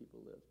these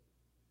people live.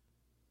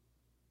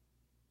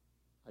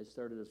 I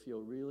started to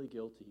feel really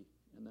guilty,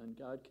 and then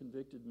God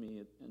convicted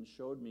me and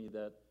showed me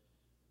that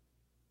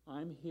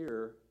I'm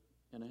here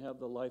and I have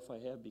the life I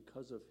have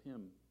because of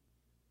him.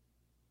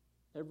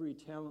 Every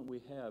talent we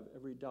have,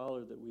 every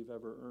dollar that we've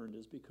ever earned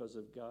is because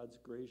of God's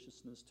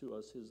graciousness to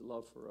us, his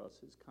love for us,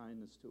 his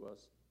kindness to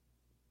us.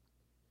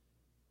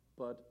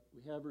 But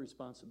we have a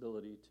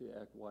responsibility to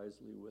act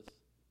wisely with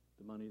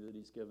the money that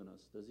he's given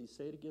us. Does he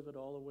say to give it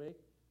all away?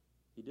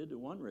 He did to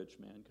one rich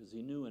man because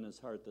he knew in his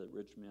heart that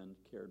rich men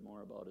cared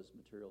more about his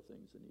material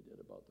things than he did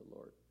about the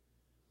Lord.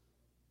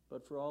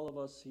 But for all of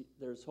us,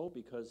 there's hope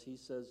because he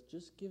says,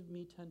 just give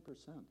me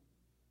 10%.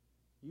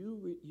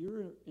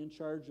 You're in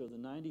charge of the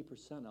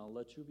 90%. I'll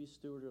let you be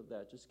steward of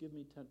that. Just give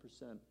me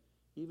 10%.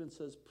 He even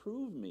says,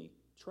 prove me.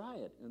 Try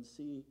it and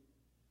see.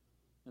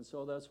 And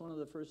so that's one of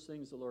the first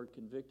things the Lord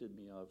convicted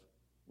me of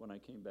when I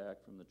came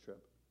back from the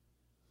trip.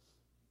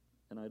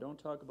 And I don't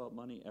talk about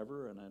money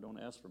ever, and I don't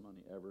ask for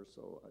money ever,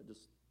 so I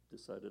just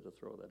decided to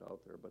throw that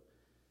out there. But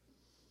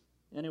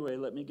anyway,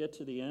 let me get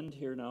to the end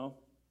here now.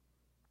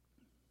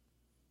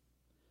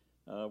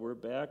 We're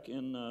back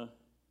in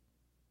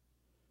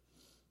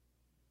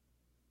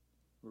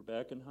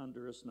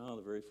Honduras now,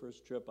 the very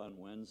first trip on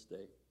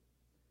Wednesday.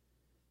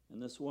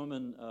 And this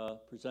woman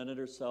presented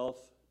herself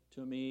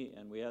to me,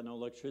 and we had no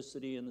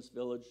electricity in this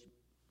village,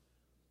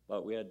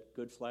 but we had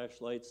good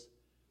flashlights.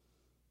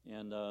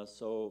 And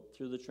so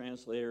through the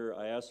translator,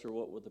 I asked her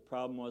what the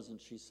problem was, and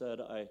she said,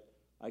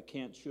 I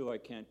can't chew, I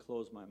can't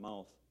close my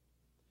mouth.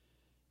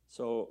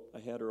 So I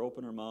had her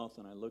open her mouth,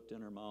 and I looked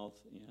in her mouth,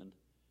 and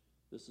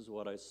this is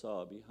what I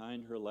saw.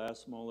 Behind her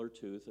last molar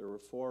tooth, there were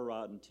 4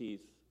 rotten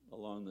teeth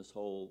along this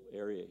whole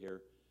area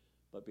here.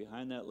 But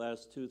behind that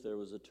last tooth, there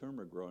was a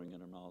tumor growing in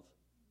her mouth.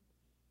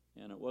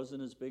 And it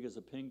wasn't as big as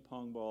a ping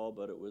pong ball,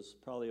 but it was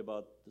probably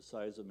about the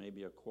size of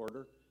maybe a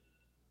quarter.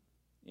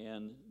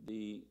 And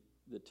the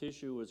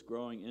tissue was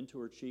growing into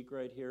her cheek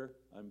right here.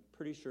 I'm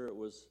pretty sure it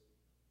was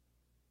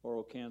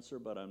oral cancer,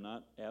 but I'm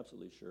not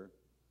absolutely sure.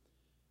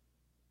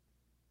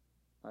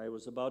 I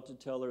was about to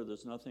tell her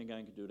there's nothing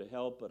I could do to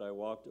help, but I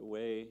walked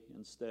away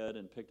instead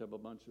and picked up a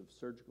bunch of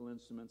surgical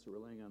instruments that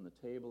were laying on the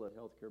table that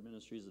Healthcare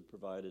Ministries had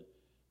provided.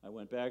 I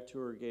went back to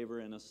her, gave her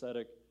an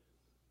anesthetic,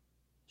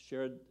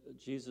 shared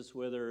Jesus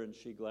with her, and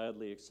she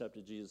gladly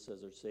accepted Jesus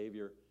as her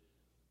Savior.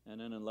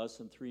 And then in less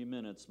than 3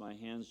 minutes, my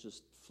hands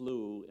just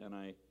flew, and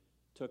I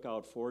took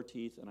out 4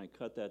 teeth, and I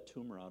cut that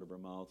tumor out of her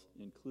mouth,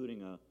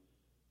 including a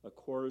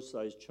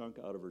quarter-sized chunk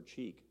out of her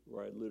cheek,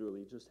 where I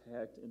literally just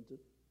hacked into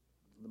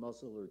the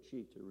muscle of her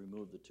cheek to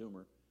remove the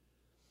tumor.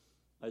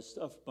 I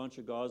stuffed a bunch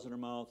of gauze in her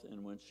mouth,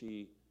 and when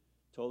she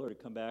told her to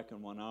come back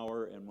in 1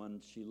 hour, and when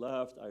she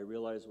left, I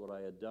realized what I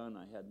had done.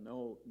 I had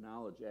no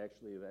knowledge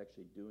of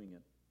actually doing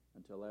it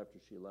until after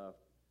she left.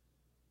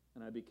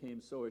 And I became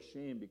so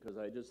ashamed because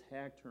I just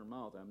hacked her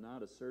mouth. I'm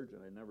not a surgeon.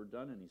 I'd never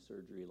done any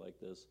surgery like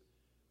this.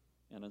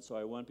 And so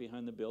I went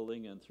behind the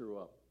building and threw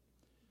up.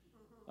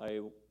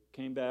 I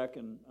came back,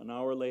 and an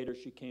hour later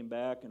she came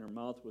back, and her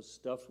mouth was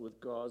stuffed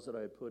with gauze that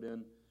I had put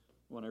in.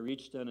 When I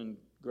reached in and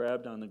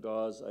grabbed on the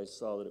gauze, I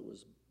saw that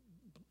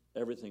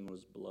everything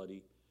was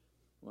bloody.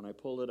 When I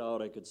pulled it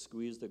out, I could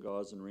squeeze the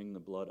gauze and wring the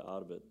blood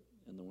out of it.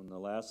 And then when the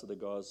last of the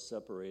gauze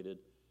separated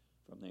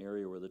from the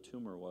area where the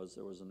tumor was,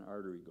 there was an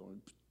artery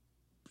going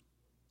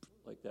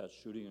like that,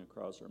 shooting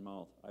across her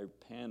mouth. I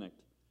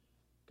panicked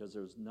because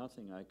there was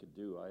nothing I could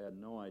do. I had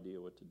no idea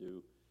what to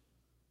do.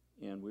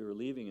 And we were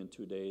leaving in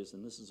 2 days,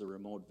 and this is a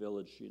remote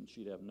village, and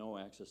she'd have no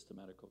access to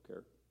medical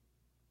care.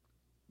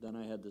 Then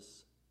I had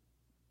this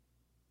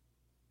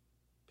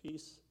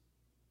peace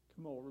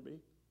come over me.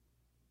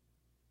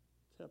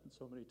 It's happened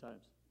so many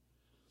times.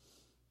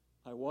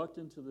 I walked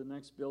into the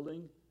next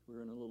building. We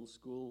were in a little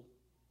school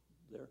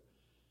there.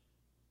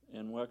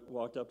 And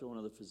walked up to one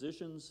of the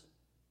physicians,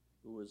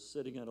 who was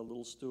sitting at a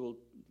little stool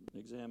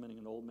examining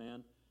an old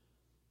man.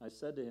 I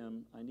said to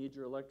him, I need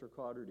your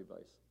electrocauter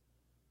device.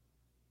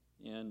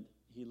 And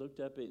he looked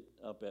up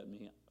at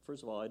me.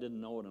 First of all, I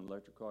didn't know what an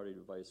electrocauter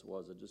device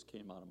was. It just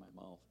came out of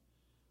my mouth.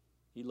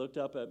 He looked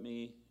up at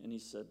me and he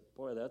said,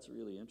 boy, that's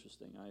really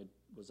interesting. I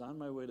was on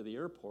my way to the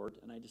airport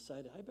and I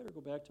decided I better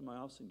go back to my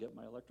office and get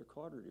my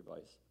electrocauter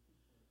device.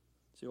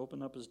 So he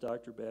opened up his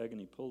doctor bag and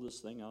he pulled this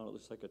thing out. It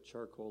looks like a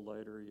charcoal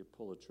lighter. You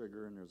pull a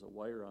trigger and there's a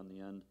wire on the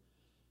end.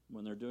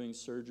 When they're doing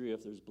surgery,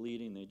 if there's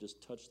bleeding, they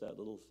just touch that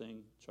little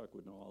thing. Chuck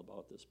would know all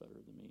about this better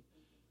than me.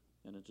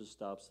 And it just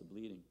stops the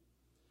bleeding.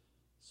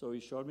 So he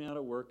showed me how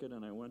to work it,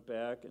 and I went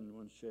back, and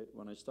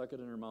when I stuck it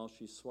in her mouth,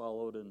 she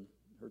swallowed, and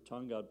her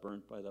tongue got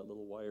burnt by that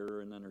little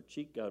wire, and then her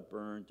cheek got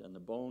burnt, and the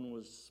bone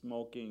was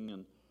smoking,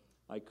 and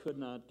I could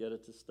not get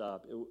it to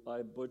stop.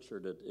 I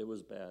butchered it. It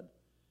was bad.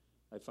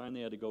 I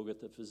finally had to go get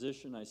the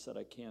physician. I said,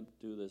 I can't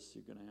do this.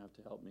 You're going to have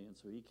to help me. And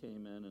so he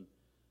came in, and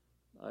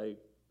I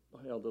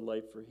held a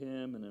light for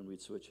him, and then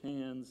we'd switch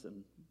hands,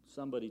 and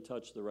somebody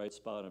touched the right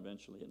spot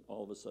eventually, and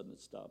all of a sudden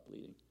it stopped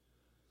bleeding.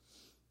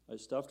 I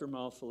stuffed her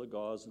mouth full of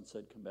gauze and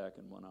said, come back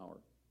in 1 hour.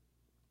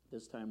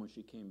 This time when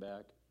she came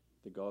back,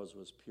 the gauze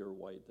was pure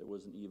white. There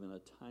wasn't even a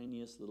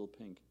tiniest little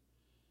pink.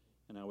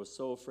 And I was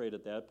so afraid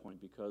at that point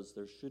because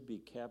there should be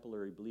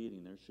capillary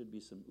bleeding. There should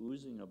be some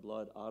oozing of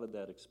blood out of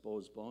that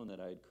exposed bone that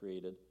I had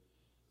created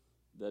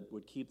that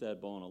would keep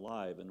that bone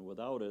alive. And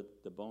without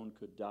it, the bone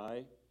could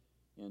die,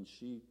 and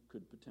she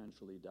could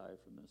potentially die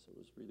from this. It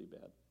was really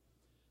bad.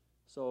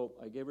 So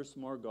I gave her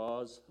some more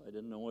gauze. I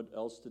didn't know what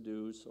else to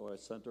do, so I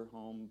sent her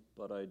home,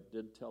 but I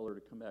did tell her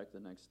to come back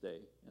the next day.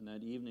 And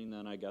that evening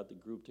then I got the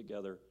group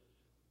together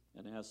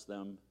and asked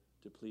them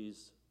to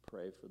please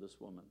pray for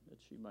this woman, that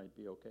she might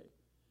be okay.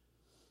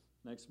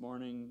 Next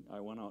morning, I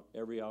went out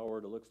every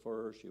hour to look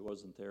for her. She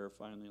wasn't there.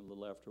 Finally, a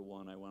little after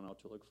 1, I went out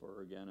to look for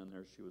her again, and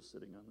there she was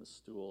sitting on this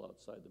stool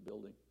outside the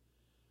building.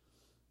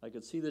 I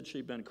could see that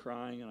she'd been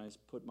crying, and I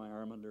put my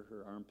arm under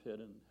her armpit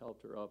and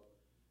helped her up.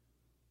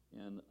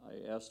 And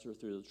I asked her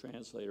through the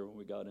translator when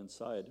we got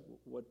inside,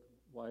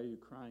 why are you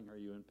crying? Are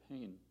you in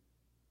pain?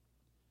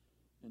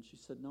 And she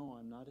said, no,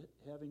 I'm not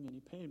having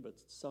any pain, but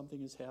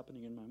something is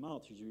happening in my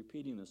mouth. She's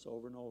repeating this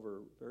over and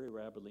over very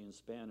rapidly in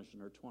Spanish,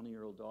 and her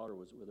 20-year-old daughter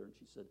was with her, and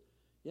she said,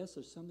 yes,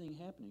 there's something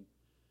happening.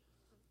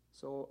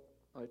 So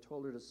I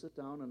told her to sit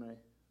down, and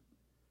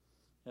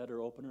I had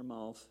her open her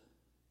mouth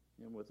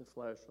and with a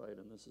flashlight,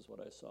 and this is what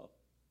I saw.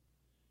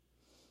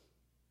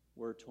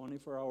 Where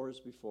 24 hours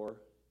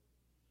before,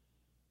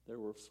 there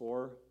were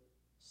 4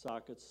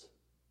 sockets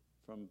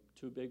from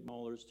 2 big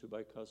molars, 2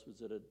 bicuspids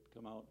that had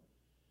come out.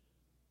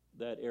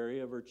 That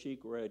area of her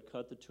cheek where I had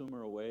cut the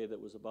tumor away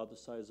that was about the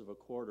size of a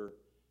quarter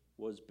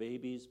was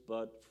baby's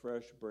butt,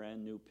 fresh,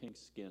 brand new pink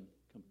skin,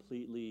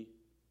 completely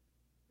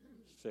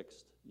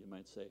fixed, you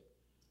might say.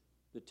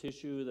 The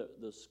tissue,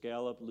 the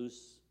scallop,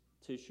 loose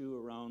tissue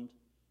around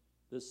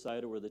this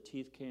side of where the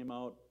teeth came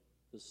out,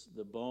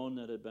 the bone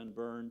that had been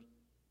burned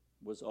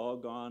was all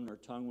gone. Her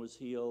tongue was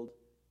healed.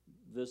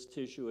 This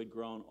tissue had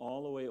grown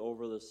all the way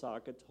over the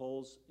socket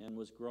holes and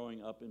was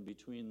growing up in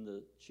between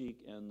the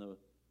cheek and the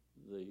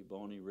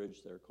bony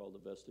ridge there called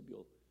the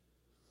vestibule.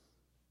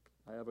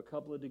 I have a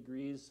couple of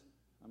degrees.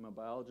 I'm a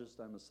biologist.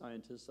 I'm a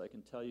scientist. I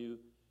can tell you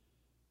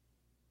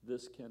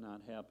this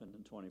cannot happen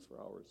in 24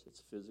 hours.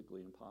 It's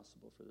physically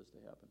impossible for this to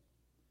happen.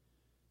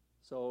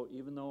 So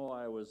even though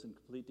I was in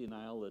complete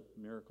denial that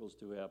miracles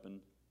do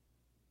happen,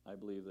 I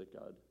believe that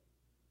God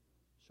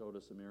showed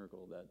us a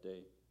miracle that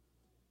day.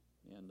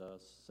 And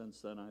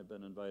since then, I've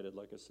been invited,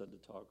 like I said,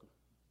 to talk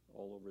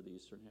all over the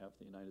eastern half of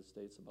the United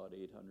States about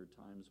 800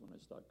 times when I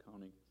stopped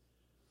counting.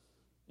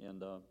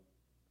 And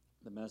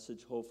the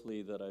message,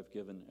 hopefully, that I've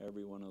given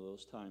every one of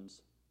those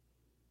times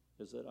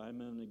is that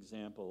I'm an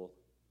example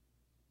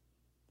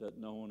that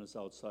no one is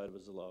outside of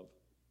his love.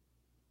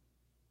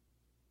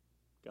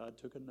 God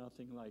took a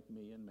nothing like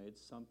me and made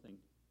something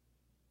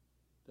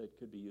that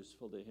could be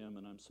useful to him,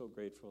 and I'm so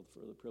grateful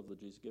for the privilege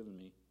he's given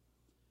me.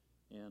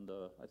 And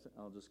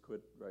I'll just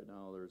quit right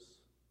now.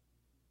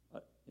 I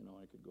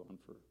could go on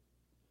for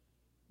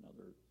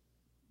another,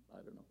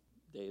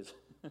 days.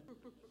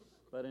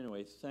 But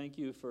anyway, thank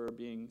you for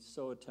being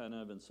so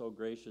attentive and so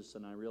gracious.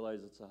 And I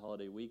realize it's a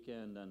holiday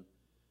weekend, and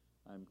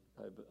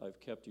I've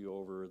kept you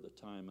over the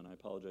time, and I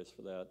apologize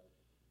for that.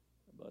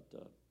 But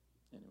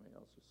anyway,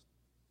 I'll just